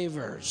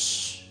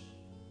flavors.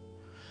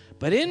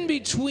 But in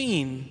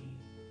between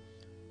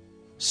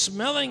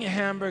smelling a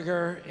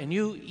hamburger and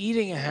you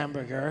eating a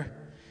hamburger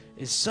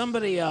is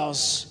somebody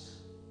else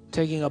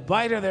taking a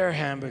bite of their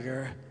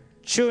hamburger,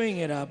 chewing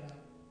it up,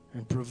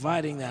 and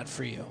providing that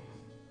for you.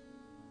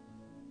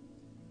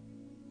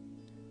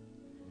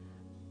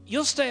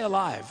 You'll stay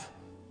alive,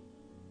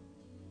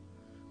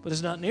 but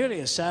it's not nearly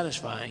as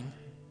satisfying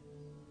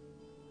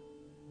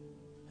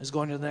as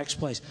going to the next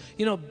place.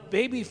 You know,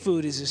 baby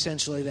food is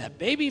essentially that.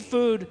 Baby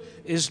food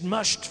is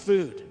mushed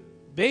food.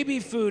 Baby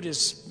food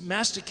is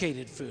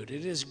masticated food.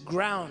 It is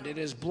ground. It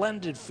is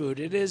blended food.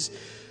 It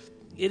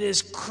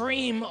is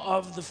cream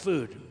of the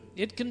food.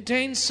 It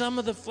contains some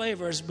of the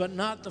flavors, but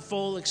not the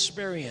full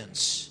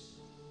experience.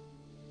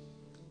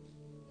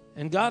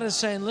 And God is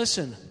saying,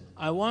 listen,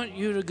 I want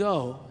you to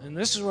go, and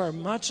this is where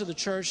much of the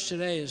church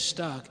today is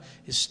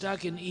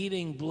stuck in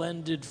eating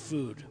blended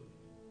food.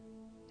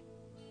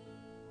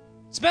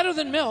 It's better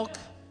than milk,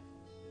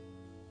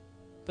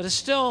 but it's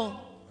still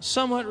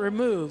somewhat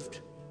removed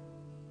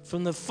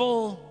from the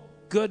full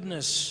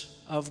goodness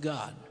of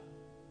God.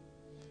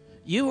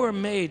 You were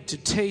made to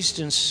taste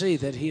and see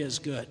that He is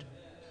good.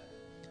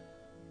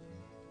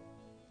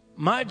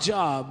 My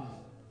job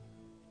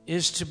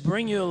is to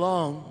bring you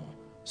along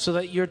so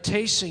that you're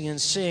tasting and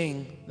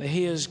seeing that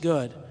He is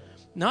good.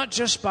 Not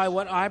just by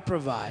what I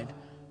provide,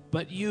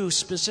 but you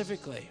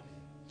specifically.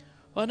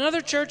 Well, in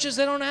other churches,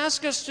 they don't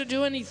ask us to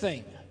do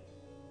anything.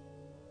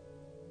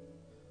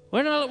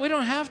 We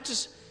don't have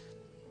to.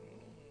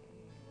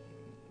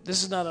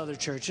 This is not other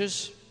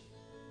churches.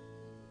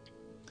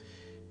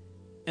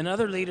 And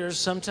other leaders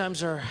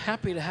sometimes are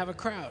happy to have a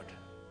crowd.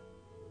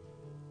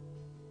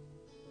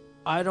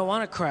 I don't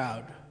want a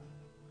crowd.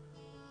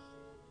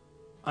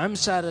 I'm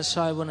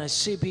satisfied when I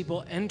see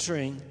people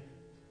entering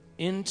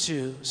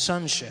into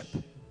sonship.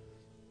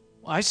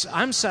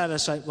 I'm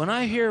satisfied when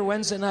I hear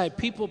Wednesday night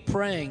people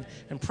praying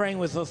and praying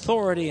with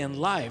authority and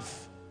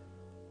life.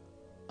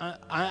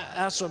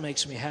 That's what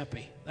makes me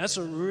happy. That's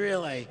what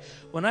really,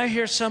 when I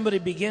hear somebody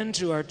begin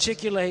to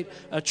articulate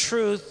a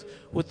truth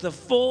with the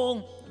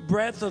full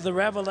breadth of the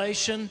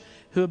revelation,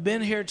 who have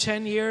been here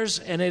 10 years,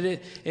 and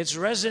it's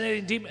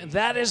resonating deep.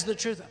 That is the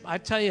truth. I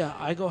tell you,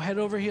 I go head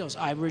over heels.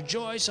 I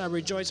rejoice,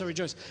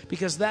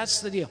 because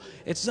that's the deal.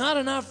 It's not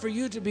enough for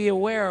you to be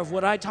aware of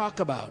what I talk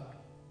about.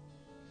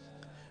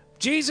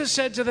 Jesus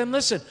said to them,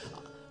 listen,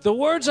 the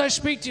words I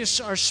speak to you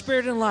are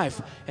spirit and life.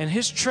 And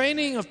His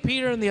training of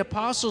Peter and the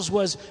apostles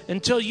was,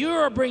 until you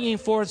are bringing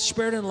forth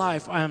spirit and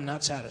life, I am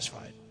not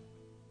satisfied.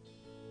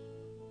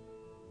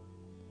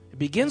 It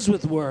begins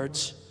with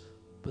words,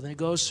 but then it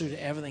goes through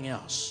to everything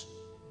else.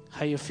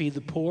 How you feed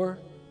the poor,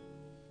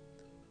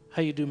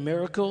 how you do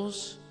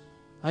miracles,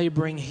 how you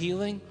bring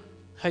healing,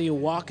 how you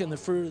walk in the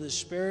fruit of the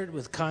Spirit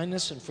with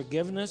kindness and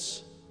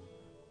forgiveness.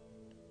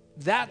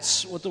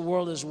 That's what the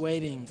world is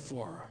waiting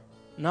for,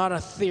 not a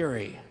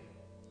theory,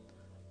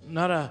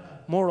 not a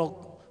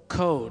moral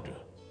code,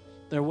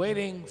 They're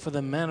waiting for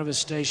the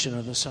manifestation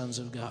of the sons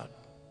of God.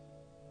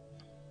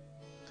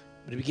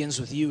 But it begins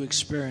with you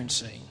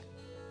experiencing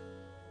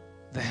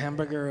the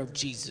hamburger of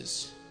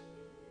Jesus,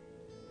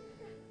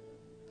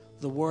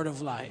 the word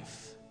of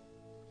life.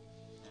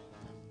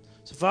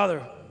 So,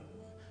 Father,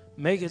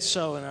 make it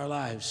so in our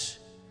lives.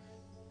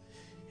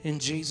 In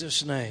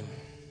Jesus' name.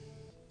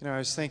 You know, I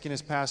was thinking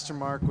as Pastor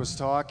Mark was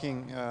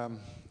talking,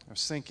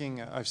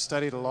 I've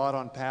studied a lot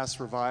on past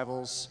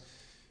revivals,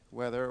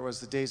 whether it was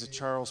the days of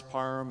Charles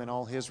Parham and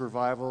all his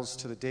revivals,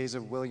 to the days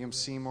of William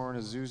Seymour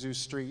and Azusa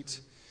Street,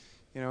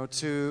 you know,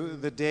 to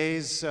the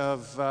days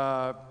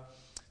of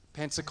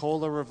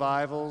Pensacola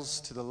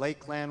revivals, to the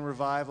Lakeland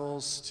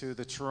revivals, to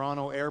the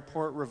Toronto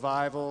Airport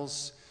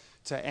revivals,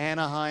 to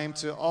Anaheim,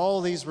 to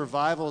all these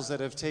revivals that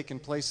have taken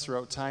place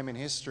throughout time and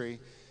history.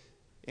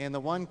 And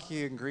the one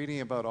key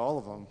ingredient about all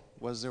of them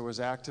was there was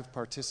active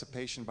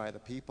participation by the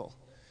people.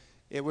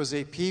 It was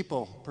a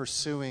people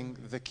pursuing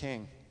the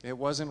King. It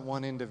wasn't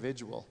one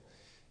individual.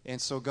 And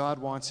so God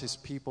wants his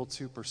people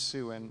to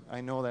pursue, and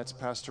I know that's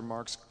Pastor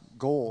Mark's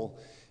goal,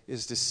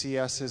 is to see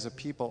us as a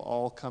people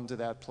all come to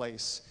that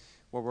place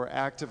where we're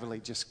actively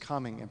just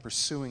coming and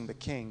pursuing the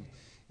King.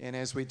 And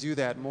as we do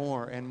that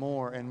more and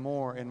more and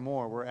more and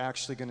more, we're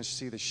actually going to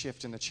see the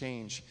shift and the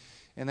change.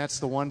 And that's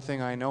the one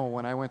thing I know.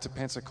 When I went to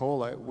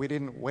Pensacola, we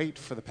didn't wait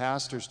for the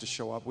pastors to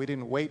show up. We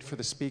didn't wait for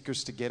the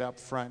speakers to get up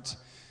front.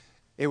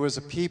 It was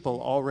a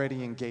people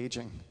already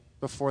engaging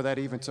before that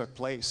even took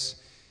place.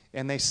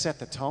 And they set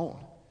the tone.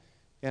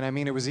 And I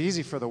mean, it was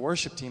easy for the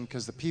worship team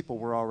because the people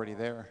were already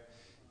there.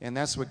 And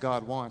that's what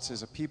God wants,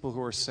 is a people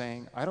who are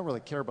saying, I don't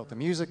really care about the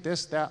music,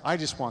 this, that. I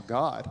just want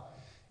God.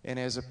 And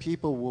as a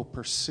people will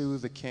pursue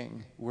the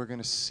King, we're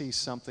going to see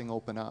something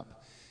open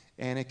up.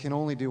 And it can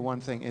only do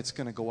one thing. It's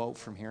going to go out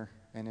from here.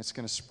 And it's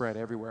going to spread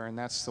everywhere. And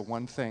that's the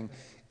one thing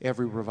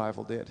every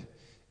revival did,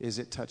 is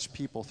it touched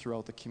people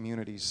throughout the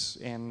communities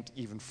and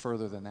even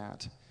further than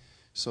that.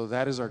 So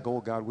that is our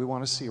goal, God. We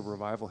want to see a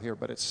revival here,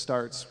 but it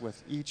starts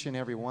with each and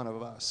every one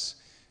of us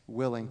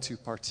willing to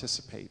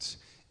participate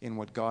in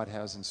what God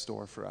has in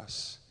store for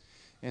us.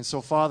 And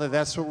so, Father,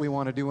 that's what we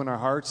want to do in our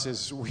hearts,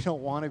 is we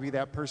don't want to be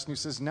that person who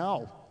says,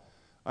 no,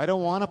 I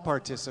don't want to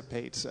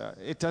participate.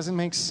 It doesn't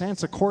make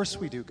sense. Of course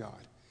we do, God.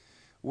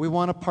 We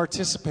want to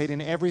participate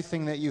in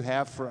everything that you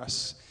have for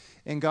us.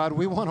 And God,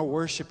 we want to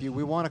worship you.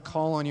 We want to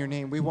call on your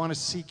name. We want to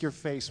seek your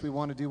face. We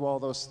want to do all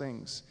those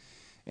things.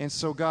 And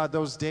so, God,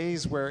 those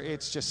days where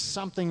it's just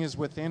something is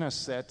within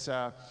us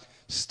that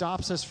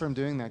stops us from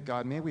doing that,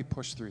 God, may we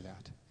push through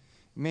that.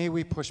 May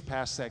we push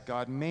past that,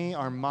 God. May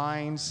our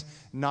minds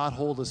not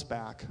hold us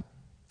back.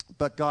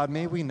 But, God,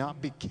 may we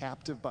not be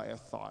captive by our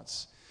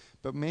thoughts.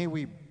 But may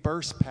we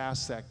burst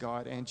past that,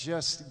 God, and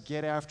just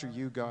get after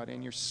you, God,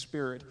 and your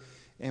Spirit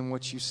and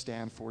what you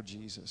stand for,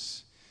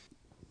 Jesus.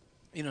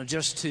 You know,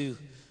 just to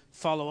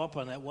follow up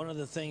on that, one of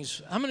the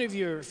things, how many of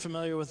you are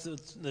familiar with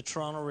the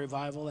Toronto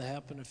revival that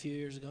happened a few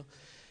years ago?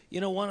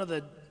 You know, one of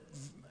the,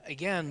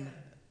 again,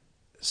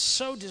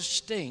 so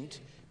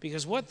distinct,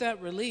 because what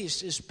that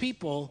released is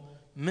people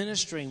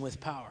ministering with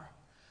power.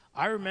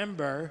 I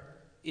remember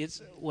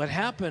what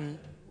happened,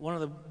 one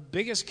of the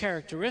biggest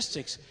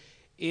characteristics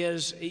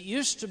is it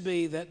used to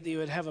be that you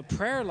would have a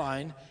prayer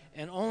line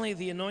and only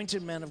the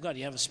anointed man of God.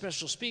 You have a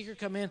special speaker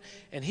come in,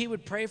 and he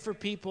would pray for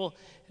people.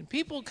 And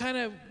people kind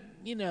of,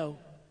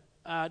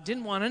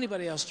 didn't want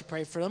anybody else to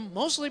pray for them,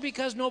 mostly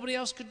because nobody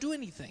else could do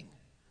anything.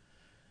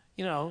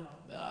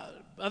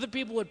 Other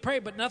people would pray,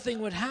 but nothing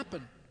would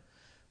happen.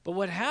 But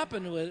what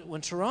happened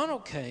when Toronto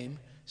came,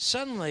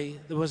 suddenly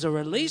there was a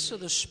release of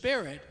the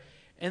Spirit,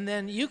 and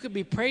then you could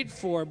be prayed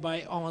for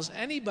by almost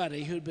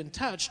anybody who'd been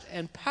touched,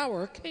 and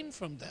power came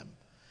from them.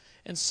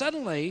 And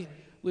suddenly,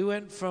 we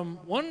went from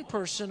one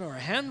person or a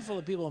handful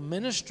of people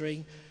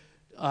ministering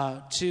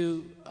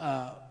to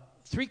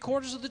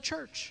 3/4 of the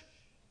church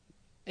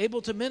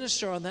able to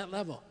minister on that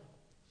level.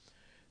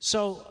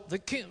 So the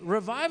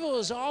revival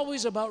is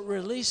always about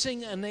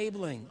releasing,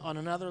 enabling on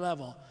another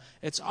level.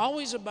 It's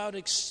always about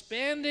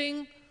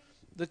expanding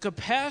the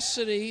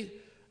capacity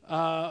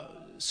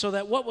so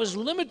that what was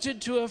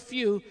limited to a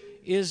few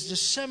is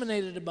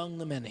disseminated among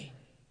the many.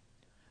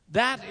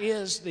 That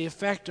is the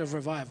effect of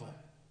revival.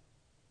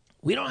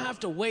 We don't have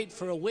to wait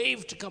for a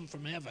wave to come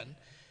from heaven,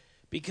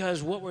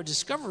 because what we're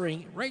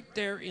discovering right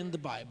there in the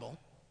Bible,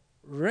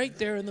 right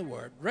there in the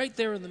Word, right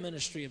there in the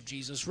ministry of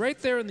Jesus, right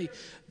there in the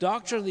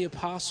doctrine of the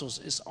apostles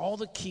is all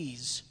the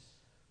keys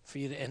for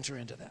you to enter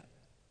into that.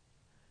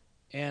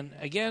 And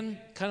again,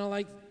 kind of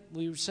like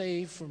we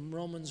say from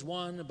Romans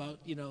 1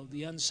 about,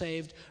 the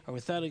unsaved are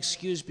without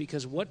excuse,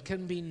 because what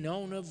can be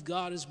known of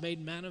God is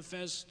made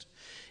manifest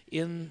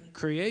in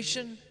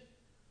creation.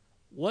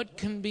 What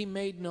can be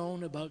made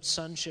known about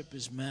sonship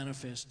is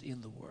manifest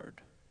in the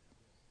Word.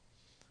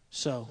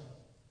 So,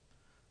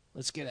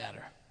 let's get at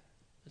her.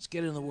 Let's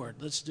get in the Word.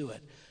 Let's do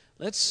it.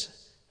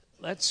 Let's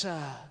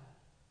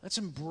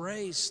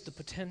embrace the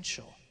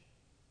potential.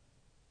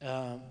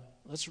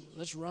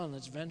 Let's run.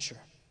 Let's venture.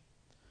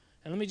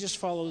 And let me just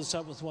follow this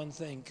up with one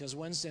thing, because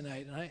Wednesday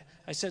night, and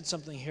I said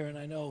something here, and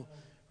I know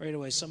right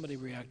away somebody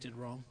reacted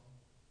wrong.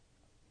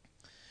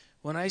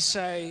 When I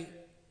say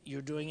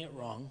you're doing it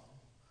wrong,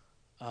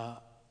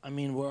 I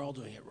mean we're all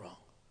doing it wrong.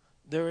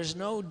 There is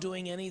no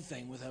doing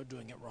anything without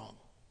doing it wrong.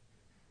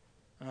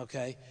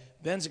 Okay?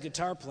 Ben's a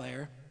guitar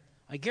player.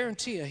 I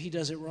guarantee you he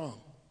does it wrong.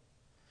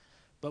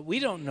 But we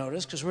don't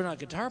notice because we're not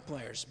guitar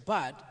players.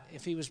 But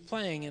if he was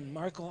playing and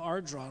Marco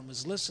Ardron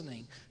was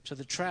listening to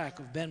the track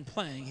of Ben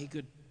playing, he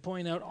could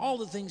point out all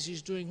the things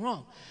he's doing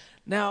wrong.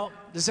 Now,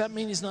 does that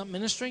mean he's not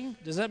ministering?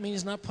 Does that mean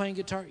he's not playing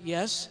guitar?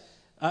 Yes.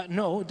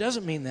 No, it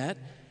doesn't mean that.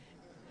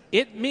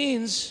 It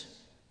means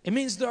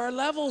there are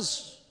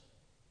levels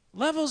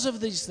of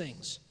these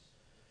things.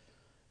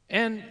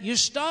 And you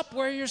stop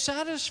where you're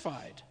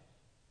satisfied.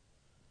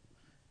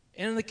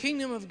 And in the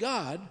kingdom of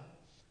God,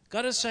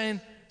 God is saying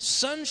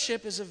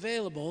sonship is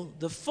available,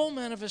 the full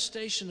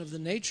manifestation of the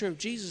nature of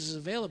Jesus is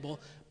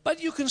available,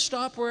 but you can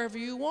stop wherever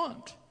you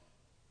want.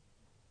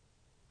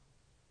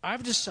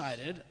 I've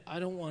decided I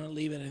don't want to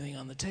leave anything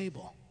on the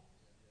table.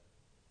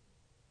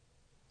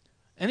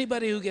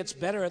 Anybody who gets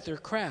better at their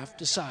craft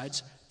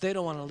decides they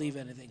don't want to leave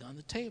anything on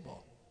the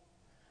table.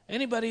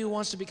 Anybody who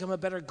wants to become a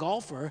better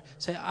golfer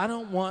say, I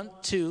don't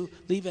want to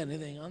leave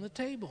anything on the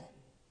table.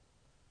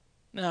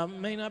 Now, it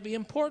may not be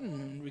important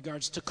in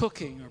regards to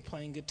cooking or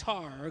playing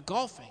guitar or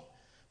golfing,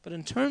 but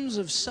in terms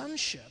of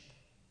sonship,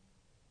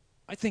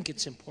 I think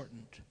it's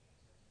important.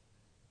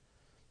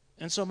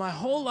 And so my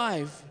whole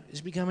life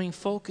is becoming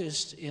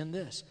focused in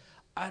this.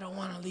 I don't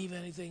want to leave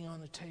anything on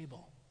the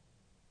table.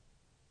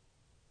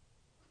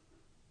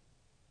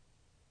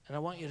 And I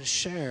want you to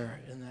share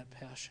in that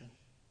passion.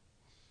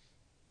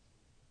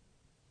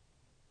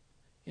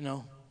 You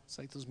know, it's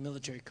like those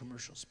military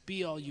commercials.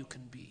 Be all you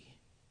can be.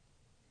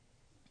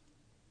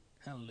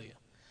 Hallelujah.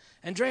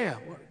 Andrea,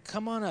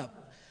 come on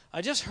up.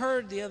 I just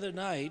heard the other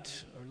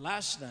night, or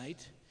last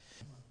night,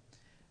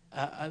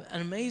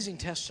 an amazing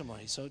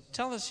testimony. So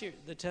tell us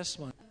the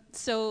testimony.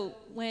 So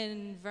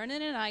when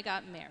Vernon and I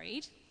got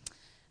married,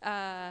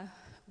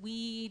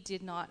 we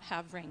did not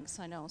have rings.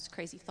 I know it's a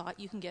crazy thought.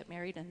 You can get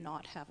married and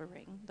not have a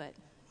ring, but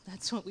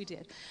that's what we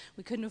did.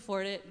 We couldn't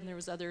afford it, and there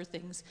was other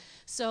things.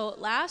 So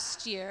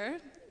last year,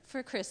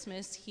 for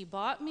Christmas, he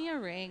bought me a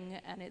ring,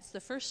 and it's the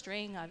first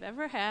ring I've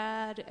ever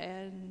had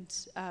and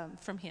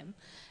from him,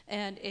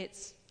 and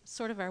it's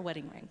sort of our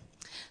wedding ring.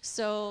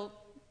 So,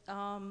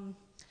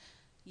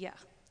 yeah,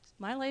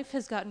 my life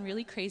has gotten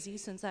really crazy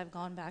since I've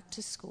gone back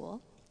to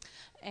school,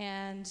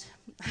 and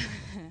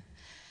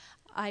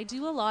I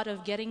do a lot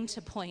of getting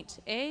to point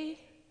A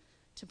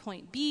to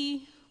point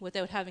B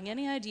without having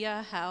any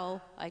idea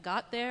how I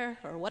got there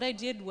or what I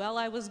did while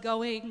I was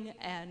going,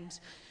 and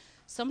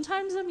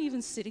sometimes I'm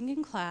even sitting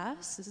in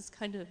class. This is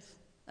kind of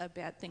a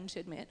bad thing to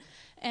admit.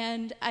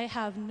 And I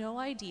have no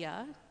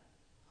idea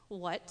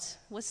what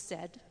was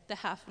said the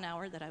half an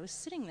hour that I was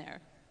sitting there.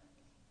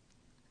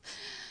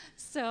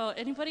 So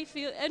anybody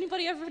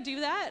ever do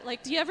that?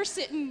 Like, do you ever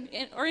sit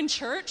in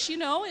church, you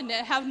know, and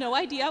have no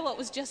idea what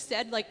was just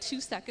said like 2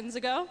 seconds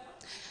ago?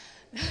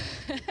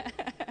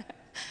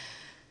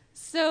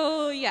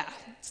 So, yeah.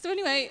 So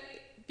anyway,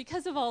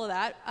 because of all of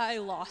that, I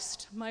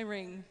lost my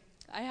ring.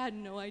 I had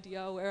no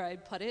idea where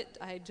I'd put it.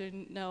 I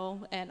didn't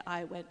know, and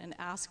I went and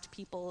asked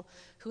people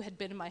who had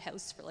been in my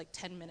house for like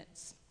 10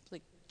 minutes,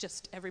 like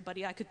just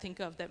everybody I could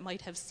think of that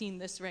might have seen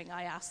this ring.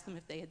 I asked them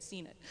if they had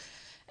seen it.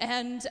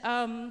 And,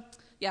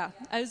 yeah,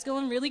 I was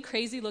going really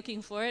crazy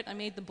looking for it. I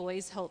made the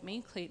boys help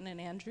me, Clayton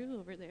and Andrew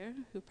over there,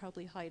 who are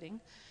probably hiding.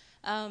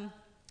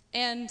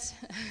 And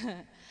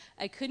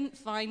I couldn't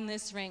find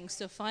this ring.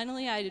 So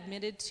finally I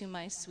admitted to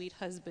my sweet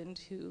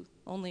husband, who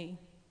only,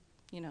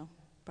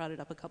 brought it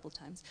up a couple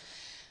times,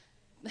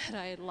 that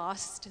I had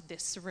lost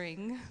this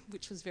ring,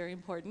 which was very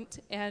important.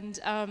 And,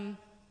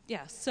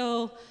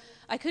 so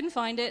I couldn't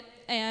find it.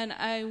 And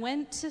I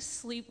went to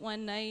sleep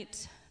one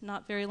night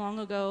not very long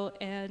ago,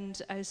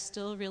 and I was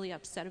still really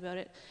upset about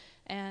it.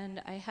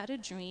 And I had a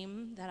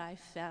dream that I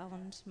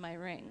found my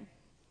ring.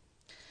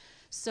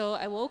 So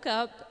I woke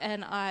up,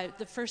 and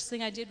the first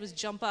thing I did was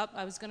jump up.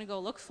 I was going to go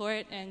look for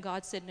it, and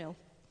God said, no,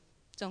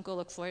 don't go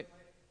look for it.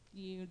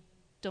 You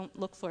don't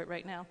look for it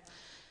right now.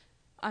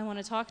 I want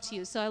to talk to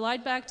you. So I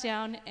lied back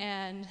down,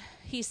 and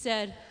he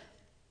said,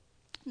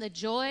 the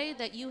joy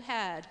that you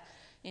had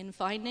in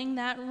finding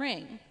that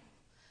ring,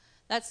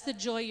 that's the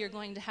joy you're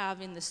going to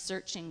have in the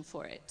searching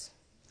for it.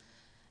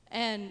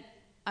 And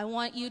I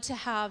want you to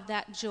have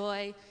that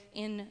joy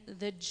in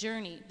the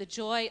journey. The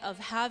joy of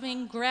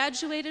having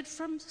graduated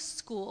from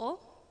school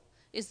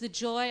is the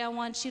joy I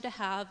want you to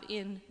have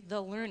in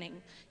the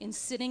learning, in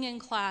sitting in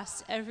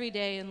class every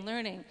day and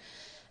learning.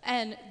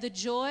 And the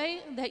joy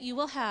that you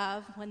will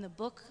have when the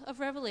book of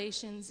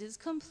Revelations is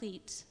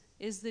complete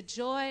is the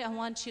joy I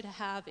want you to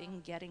have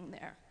in getting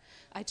there.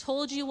 I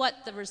told you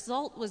what the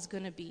result was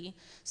going to be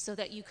so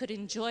that you could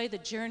enjoy the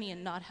journey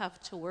and not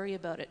have to worry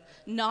about it,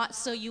 not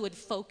so you would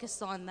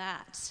focus on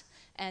that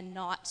and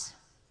not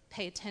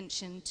pay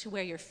attention to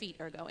where your feet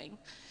are going.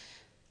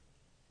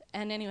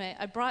 And anyway,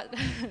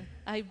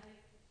 I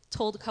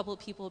told a couple of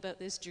people about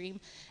this dream,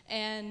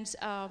 and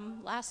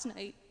last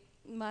night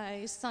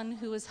my son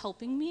who was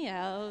helping me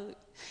out,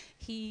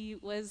 he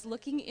was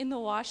looking in the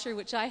washer,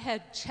 which I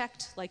had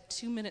checked like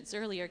 2 minutes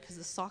earlier because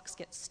the socks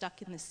get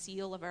stuck in the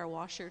seal of our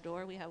washer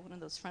door. We have one of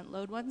those front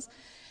load ones.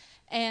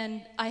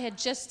 And I had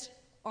just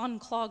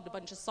unclogged a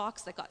bunch of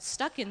socks that got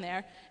stuck in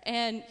there,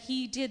 and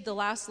he did the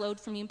last load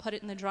for me and put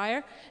it in the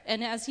dryer.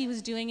 And as he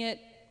was doing it,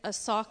 a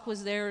sock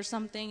was there or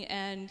something,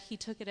 and he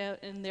took it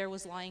out, and there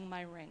was lying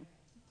my ring.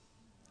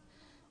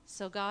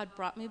 So God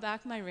brought me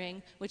back my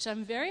ring, which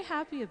I'm very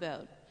happy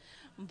about.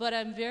 But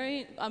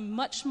I'm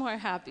much more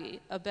happy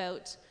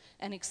about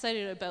and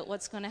excited about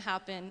what's going to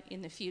happen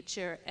in the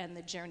future and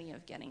the journey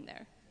of getting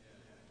there.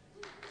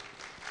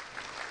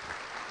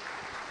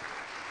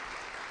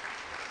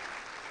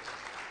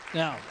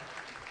 Now,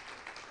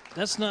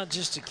 that's not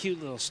just a cute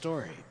little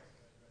story.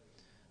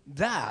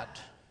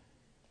 That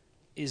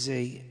is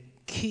a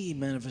key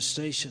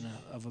manifestation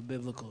of a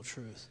biblical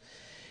truth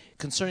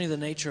concerning the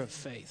nature of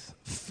faith.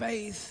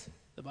 Faith,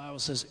 the Bible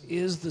says,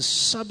 is the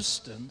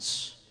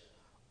substance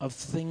of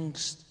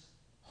things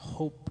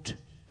hoped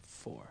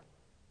for.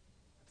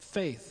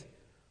 Faith.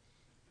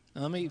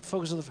 Now let me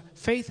focus on the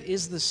faith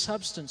is the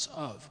substance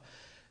of.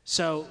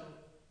 So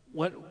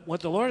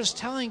what the Lord is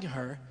telling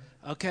her,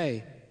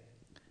 okay,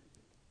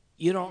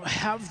 you don't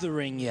have the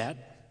ring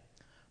yet,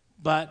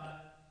 but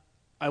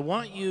I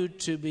want you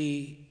to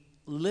be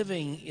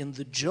living in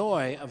the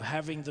joy of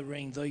having the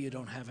ring, though you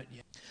don't have it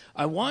yet.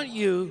 I want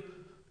you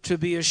to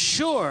be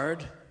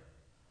assured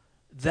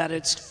that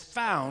it's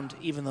found,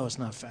 even though it's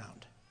not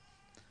found.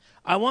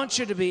 I want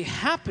you to be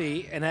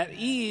happy and at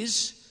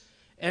ease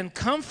and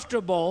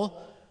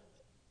comfortable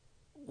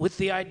with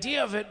the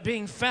idea of it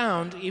being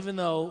found, even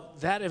though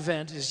that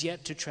event is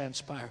yet to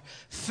transpire.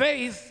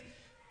 Faith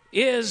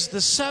is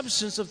the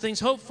substance of things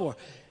hoped for.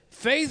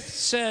 Faith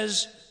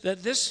says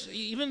that this,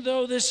 even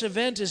though this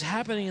event is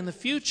happening in the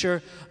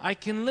future, I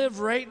can live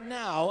right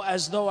now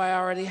as though I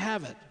already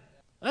have it.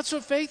 That's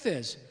what faith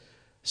is.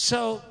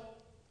 So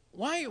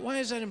why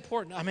is that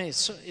important? I mean,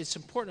 it's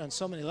important on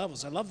so many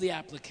levels. I love the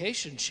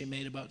application she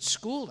made about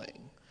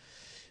schooling,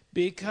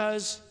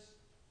 because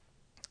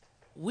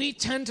we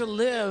tend to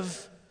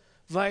live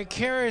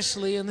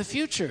vicariously in the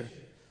future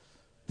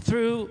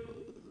through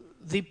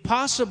the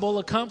possible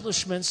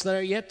accomplishments that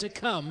are yet to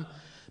come,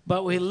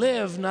 but we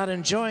live not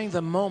enjoying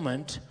the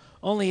moment,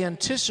 only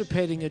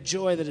anticipating a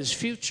joy that is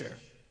future.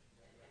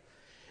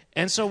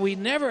 And so we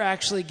never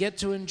actually get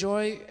to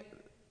enjoy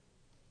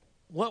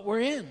what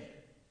we're in.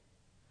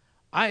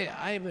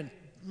 I've been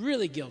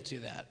really guilty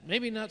of that.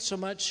 Maybe not so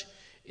much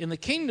in the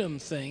kingdom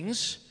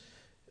things,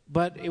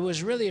 but it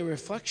was really a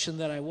reflection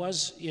that I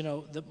was,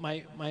 that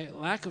my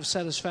lack of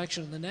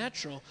satisfaction in the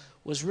natural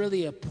was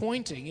really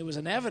it was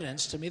an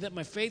evidence to me that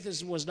my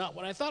faith was not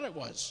what I thought it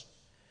was.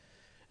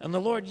 And the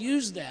Lord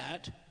used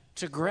that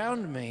to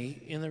ground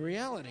me in the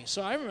reality.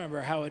 So I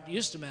remember how it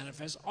used to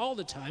manifest all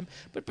the time,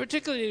 but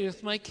particularly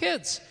with my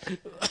kids.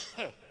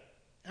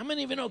 How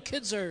many of you know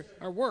kids are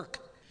work?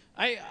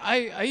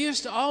 I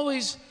used to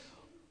always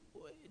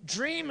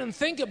dream and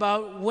think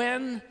about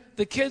when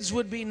the kids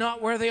would be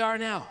not where they are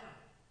now.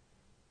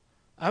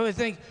 I would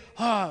think,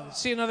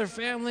 see another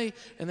family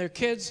and their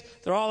kids,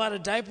 they're all out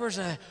of diapers.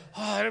 And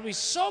it'll be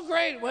so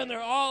great when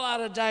they're all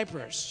out of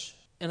diapers.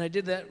 And I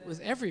did that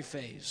with every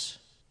phase.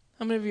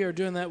 How many of you are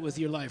doing that with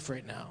your life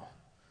right now?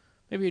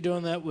 Maybe you're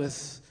doing that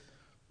with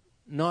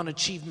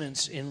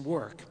non-achievements in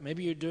work.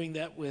 Maybe you're doing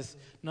that with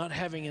not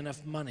having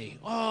enough money.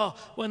 Oh,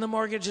 when the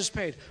mortgage is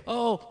paid.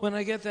 Oh, when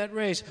I get that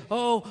raise.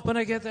 Oh, when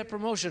I get that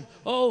promotion.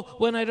 Oh,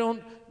 when I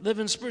don't live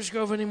in Spruce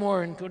Grove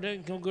anymore and go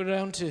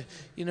down to,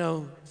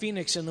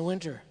 Phoenix in the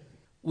winter.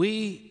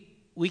 We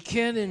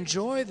can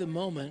enjoy the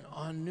moment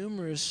on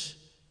numerous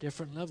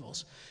different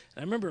levels.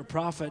 And I remember a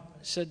prophet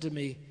said to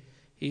me,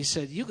 he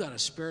said, "You got a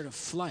spirit of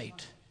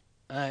flight."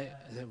 I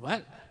said,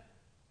 "What?"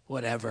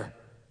 "Whatever."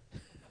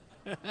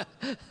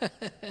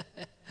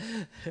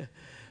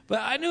 But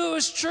I knew it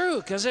was true,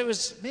 because I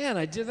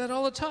did that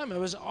all the time. I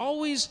was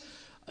always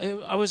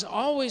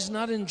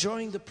not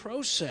enjoying the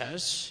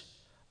process.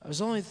 I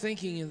was only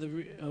thinking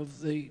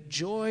of the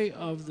joy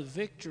of the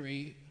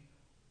victory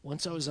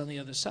once I was on the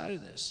other side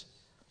of this.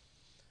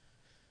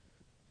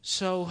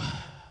 So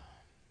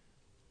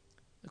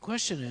the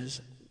question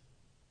is,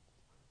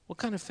 what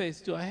kind of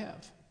faith do I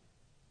have?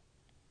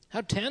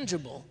 How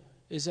tangible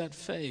is that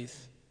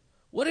faith?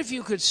 What if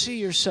you could see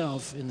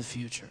yourself in the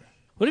future?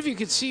 What if you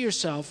could see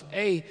yourself,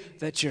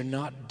 that you're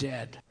not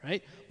dead,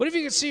 right? What if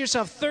you could see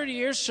yourself 30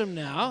 years from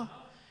now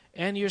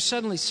and you're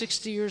suddenly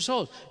 60 years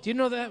old? Do you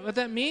know what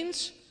that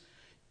means?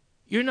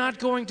 You're not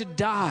going to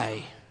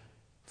die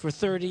for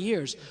 30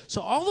 years.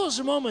 So all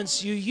those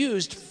moments you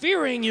used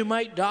fearing you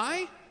might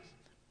die,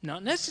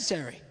 not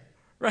necessary,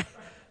 right?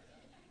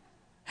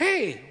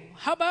 Hey,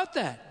 how about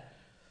that?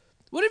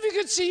 What if you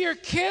could see your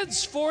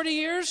kids 40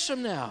 years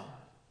from now?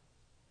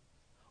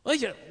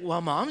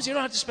 Well, moms, you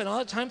don't have to spend all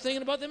that time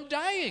thinking about them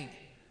dying.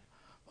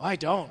 Well, I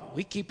don't.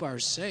 We keep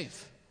ours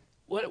safe.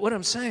 What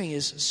I'm saying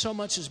is, so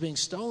much is being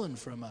stolen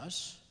from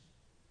us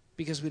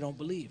because we don't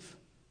believe.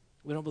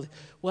 We don't believe.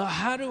 Well,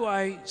 how do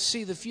I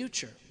see the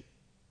future?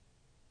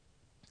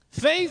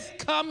 Faith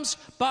comes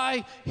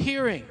by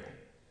hearing.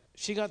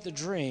 She got the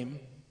dream,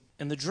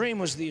 and the dream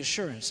was the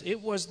assurance.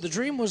 The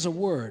dream was a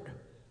word.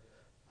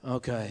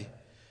 Okay.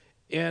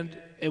 And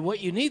what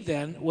you need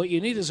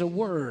is a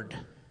word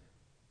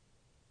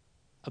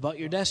about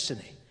your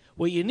destiny.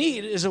 What you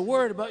need is a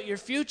word about your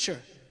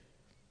future.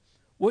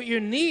 What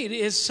you need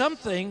is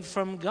something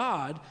from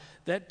God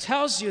that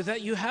tells you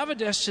that you have a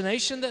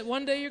destination that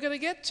one day you're going to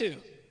get to.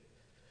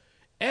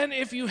 And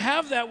if you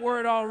have that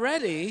word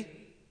already,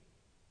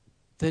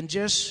 then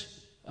just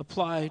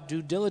apply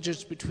due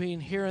diligence between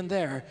here and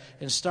there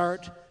and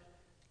start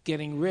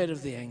getting rid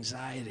of the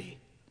anxiety.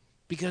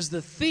 Because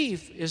the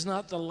thief is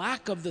not the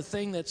lack of the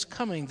thing that's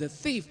coming. The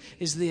thief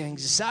is the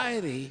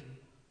anxiety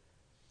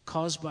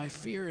caused by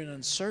fear and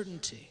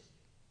uncertainty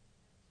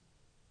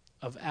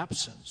of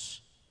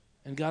absence.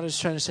 And God is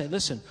trying to say,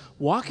 listen,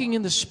 walking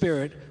in the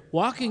Spirit,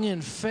 walking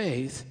in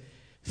faith,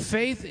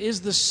 faith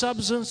is the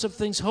substance of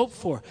things hoped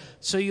for.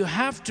 So you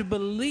have to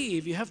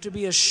believe, you have to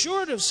be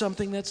assured of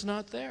something that's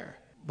not there.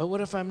 But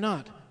what if I'm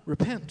not?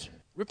 Repent.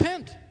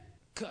 Repent.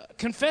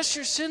 Confess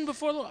your sin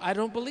before the Lord. I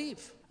don't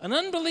believe. An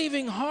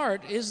unbelieving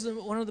heart is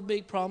one of the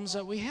big problems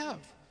that we have.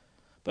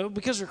 But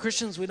because we're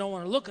Christians, we don't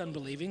want to look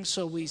unbelieving,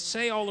 so we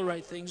say all the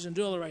right things and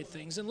do all the right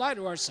things and lie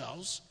to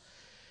ourselves.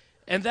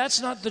 And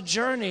that's not the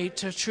journey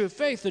to true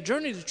faith. The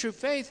journey to true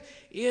faith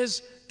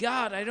is,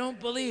 God, I don't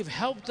believe.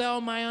 Help thou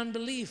my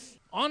unbelief.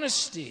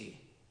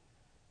 Honesty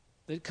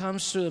that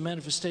comes through the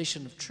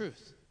manifestation of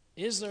truth.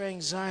 Is there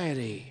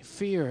anxiety,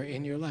 fear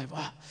in your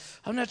life?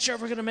 I'm not sure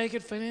if we're going to make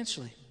it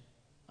financially.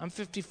 I'm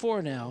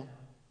 54 now.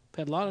 I've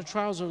had a lot of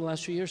trials over the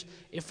last few years.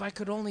 If I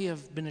could only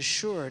have been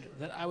assured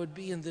that I would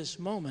be in this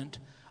moment,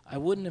 I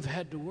wouldn't have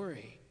had to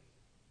worry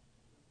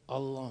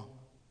all along.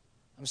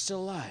 I'm still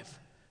alive.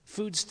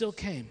 Food still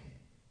came.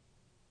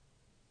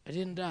 I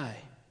didn't die.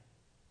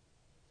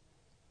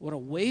 What a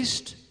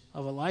waste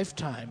of a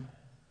lifetime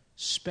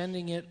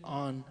spending it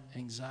on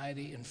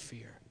anxiety and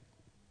fear.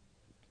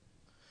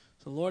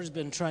 The Lord has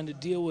been trying to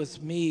deal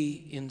with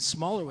me in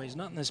smaller ways,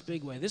 not in this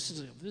big way. This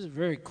is a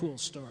very cool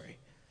story.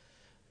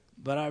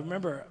 But I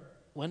remember,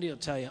 Wendy will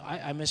tell you,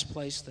 I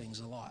misplace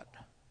things a lot.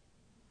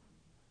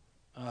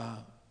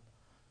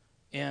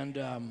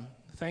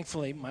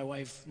 Thankfully, my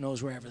wife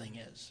knows where everything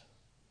is.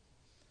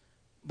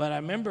 But I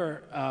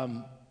remember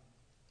a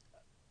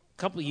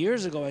couple of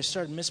years ago, I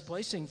started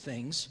misplacing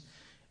things,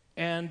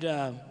 and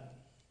the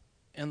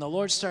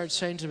Lord started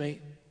saying to me,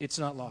 it's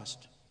not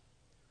lost.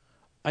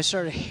 I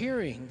started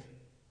hearing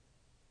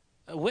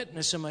a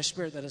witness in my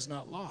spirit that is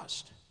not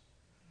lost.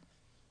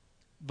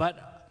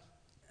 But,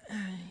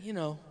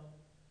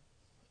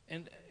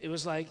 and it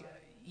was like,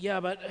 yeah,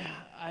 but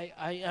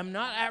I am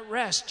not at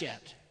rest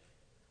yet.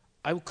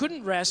 I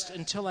couldn't rest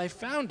until I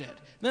found it.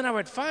 Then I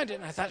would find it,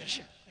 and I thought,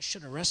 I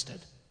should have rested.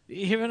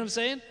 You hear what I'm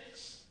saying?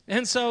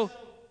 And so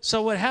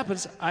what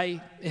happens,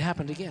 it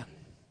happened again.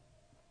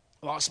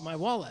 Lost my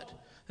wallet.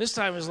 This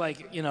time it was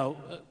like,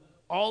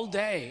 all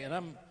day, and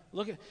I'm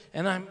looking,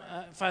 and I'm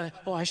finally,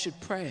 I should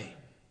pray.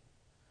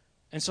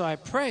 And so I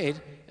prayed,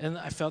 and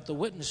I felt the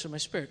witness in my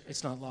spirit.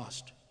 It's not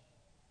lost.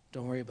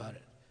 Don't worry about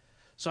it.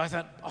 So I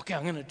thought, okay,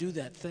 I'm going to do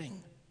that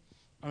thing.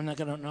 I'm not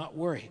going to not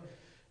worry.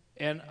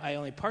 And I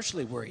only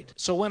partially worried.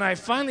 So when I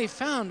finally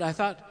found, I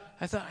thought,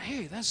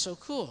 hey, that's so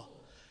cool.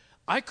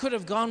 I could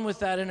have gone with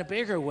that in a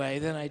bigger way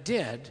than I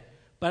did,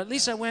 but at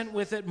least I went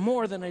with it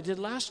more than I did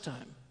last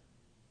time.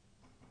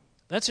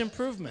 That's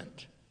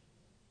improvement.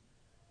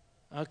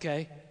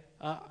 Okay.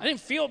 I didn't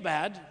feel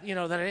bad,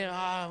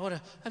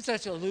 that I'm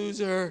such a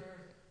loser.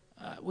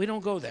 We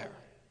don't go there.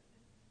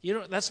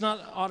 That's not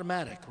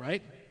automatic,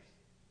 right?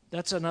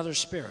 That's another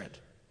spirit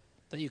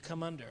that you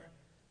come under,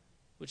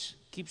 which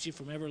keeps you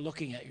from ever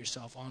looking at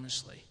yourself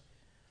honestly.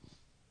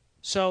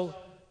 So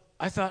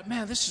I thought,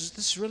 man, this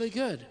is really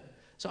good.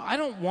 So I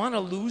don't want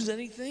to lose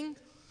anything,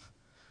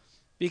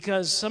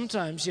 because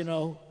sometimes,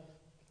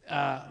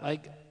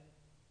 like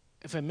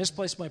if I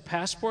misplace my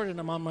passport and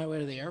I'm on my way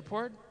to the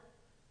airport,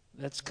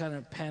 that's kind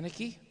of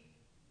panicky.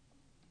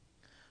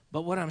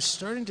 But what I'm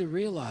starting to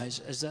realize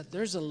is that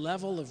there's a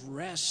level of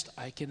rest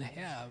I can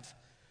have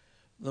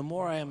the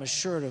more I am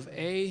assured of,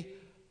 A,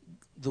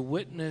 the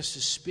witness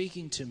is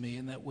speaking to me,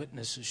 and that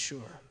witness is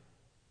sure.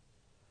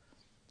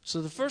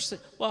 So the first thing,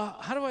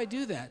 how do I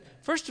do that?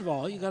 First of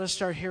all, you got to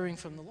start hearing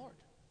from the Lord.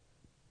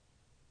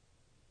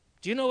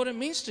 Do you know what it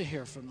means to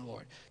hear from the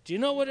Lord? Do you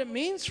know what it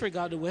means for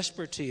God to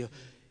whisper to you,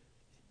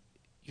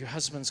 your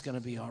husband's going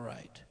to be all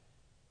right?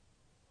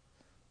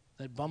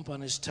 That bump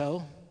on his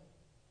toe,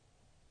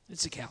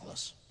 it's a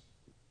callus.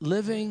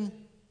 Living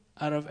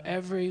out of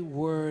every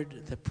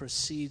word that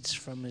proceeds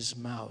from his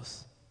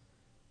mouth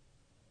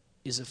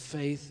is a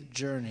faith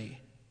journey.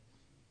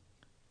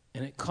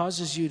 And it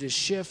causes you to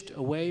shift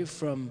away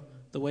from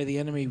the way the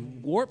enemy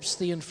warps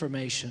the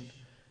information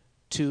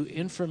to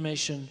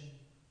information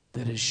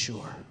that is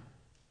sure.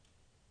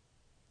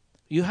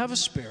 You have a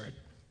spirit.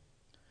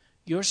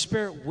 Your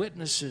spirit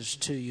witnesses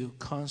to you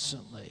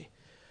constantly.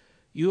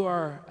 You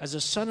are, as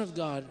a son of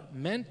God,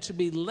 meant to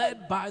be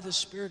led by the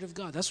Spirit of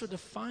God. That's what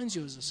defines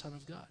you as a son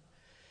of God.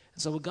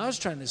 And so what God's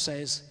trying to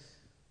say is,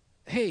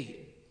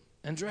 hey,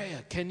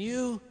 Andrea, can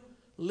you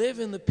live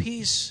in the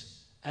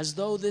peace as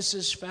though this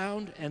is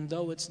found and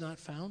though it's not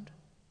found?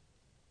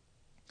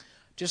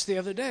 Just the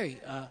other day,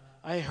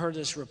 I heard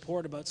this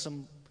report about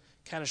some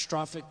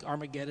catastrophic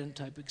Armageddon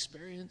type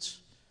experience.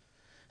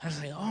 I was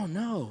like, oh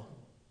no.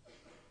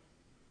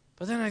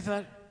 But then I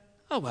thought,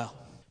 oh well,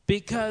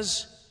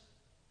 because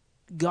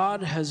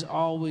God has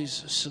always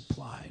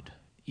supplied.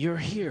 You're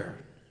here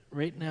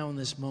right now in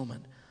this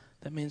moment.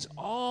 That means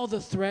all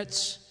the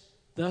threats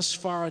thus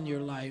far in your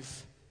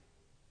life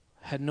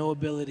had no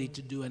ability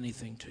to do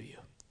anything to you.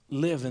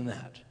 Live in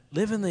that.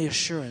 Live in the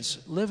assurance.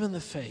 Live in the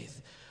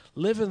faith.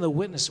 Live in the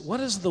witness. What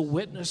is the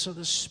witness of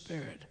the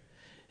Spirit?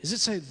 Does it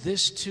say,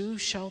 this too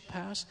shall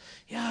pass?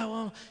 Yeah,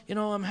 well,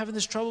 I'm having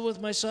this trouble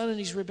with my son and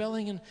he's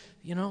rebelling and,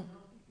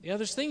 yeah,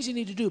 there's things you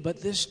need to do,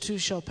 but this too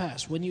shall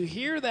pass. When you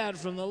hear that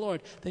from the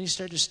Lord, then you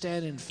start to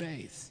stand in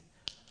faith.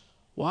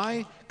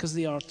 Why? Because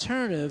the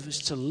alternative is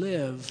to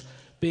live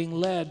being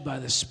led by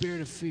the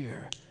spirit of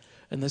fear.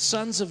 And the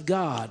sons of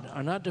God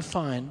are not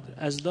defined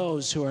as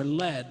those who are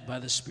led by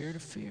the spirit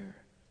of fear.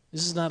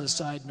 This is not a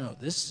side note.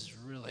 This is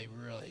really,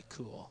 really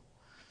cool.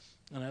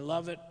 And I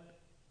love it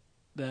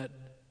that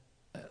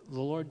the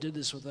Lord did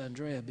this with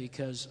Andrea,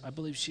 because I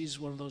believe she's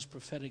one of those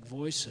prophetic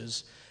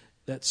voices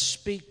that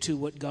speak to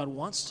what God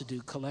wants to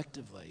do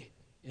collectively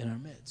in our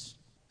midst.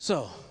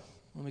 So,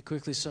 let me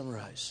quickly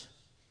summarize.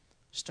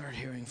 Start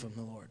hearing from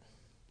the Lord.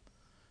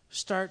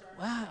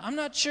 I'm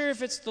not sure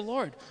if it's the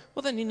Lord.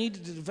 Well, then you need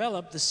to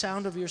develop the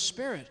sound of your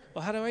spirit.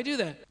 Well, how do I do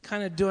that?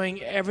 Kind of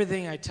doing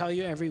everything I tell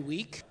you every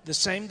week. The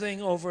same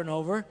thing over and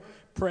over.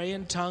 Pray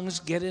in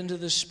tongues, get into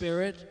the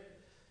Spirit.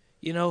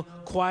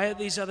 Quiet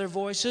these other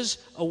voices.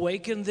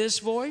 Awaken this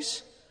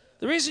voice.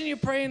 The reason you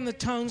pray in the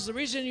tongues, the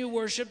reason you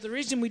worship, the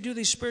reason we do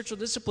these spiritual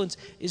disciplines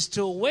is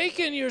to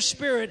awaken your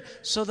spirit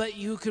so that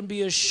you can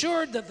be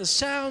assured that the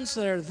sounds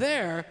that are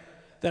there,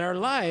 that are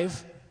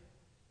live,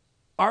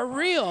 are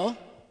real,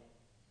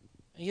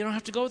 and you don't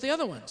have to go with the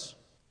other ones.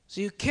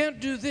 So you can't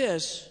do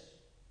this,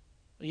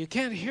 you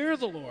can't hear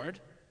the Lord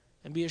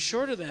and be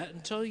assured of that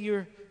until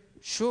you're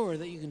sure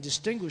that you can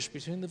distinguish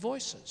between the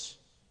voices.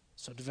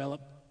 So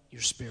develop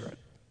your spirit.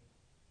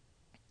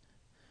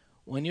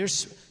 When your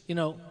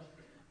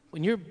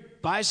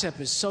bicep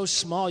is so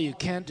small you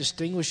can't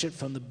distinguish it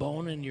from the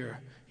bone in your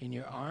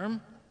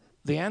arm,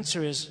 the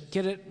answer is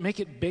make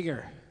it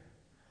bigger.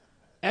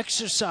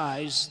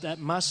 Exercise that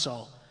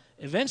muscle.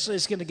 Eventually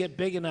it's going to get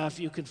big enough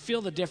you can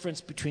feel the difference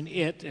between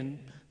it and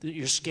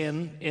your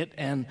skin, it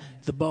and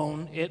the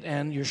bone, it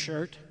and your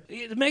shirt.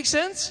 It makes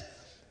sense?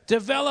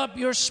 Develop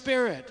your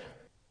spirit.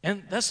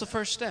 And that's the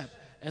first step.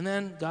 And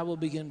then God will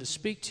begin to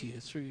speak to you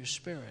through your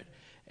spirit.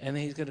 And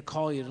he's going to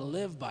call you to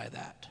live by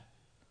that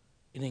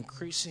in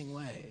increasing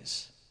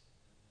ways.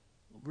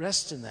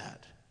 Rest in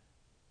that.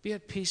 Be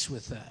at peace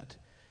with that.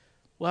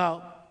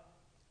 Well,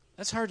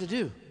 that's hard to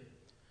do.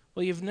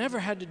 Well, you've never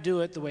had to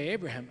do it the way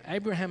Abraham.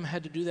 Abraham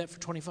had to do that for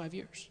 25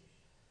 years.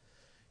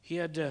 He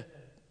had to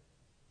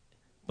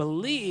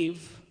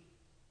believe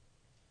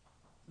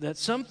that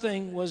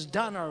something was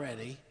done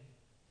already.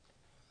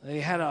 He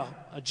had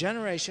a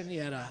generation, he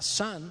had a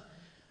son,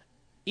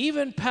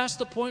 even past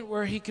the point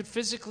where he could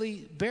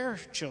physically bear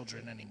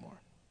children anymore.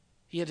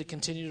 He had to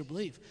continue to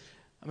believe.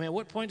 I mean, at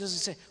what point does he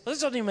say, well,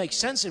 this doesn't even make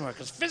sense anymore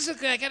because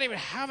physically I can't even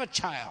have a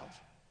child?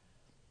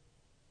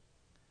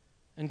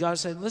 And God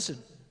said, listen,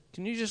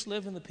 can you just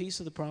live in the peace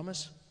of the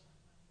promise?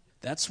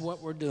 That's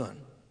what we're doing.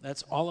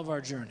 That's all of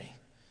our journey.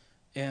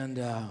 And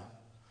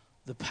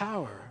the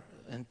power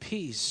and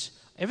peace,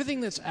 everything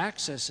that's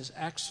accessed is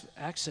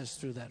accessed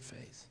through that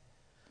faith.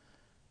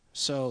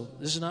 So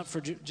this is not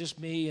for just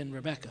me and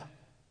Rebecca.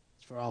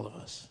 It's for all of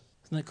us.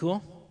 Isn't that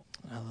cool?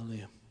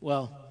 Hallelujah.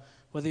 Well,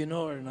 whether you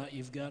know it or not,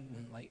 you've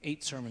gotten like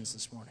 8 sermons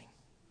this morning.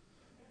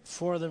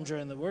 4 of them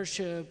during the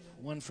worship,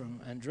 1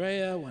 from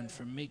Andrea, 1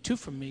 from me, 2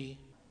 from me,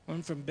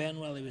 1 from Ben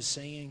while he was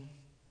singing.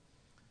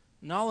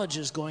 Knowledge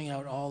is going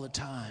out all the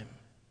time,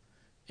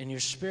 and your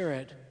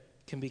spirit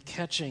can be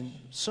catching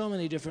so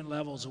many different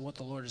levels of what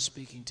the Lord is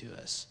speaking to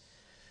us.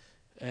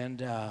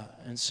 And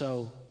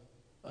so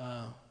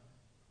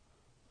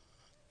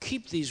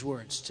keep these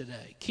words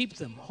today. Keep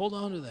them. Hold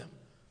on to them.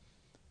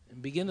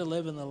 And begin to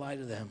live in the light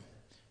of them,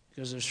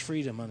 because there's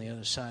freedom on the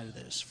other side of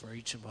this for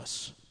each of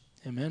us.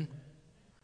 Amen.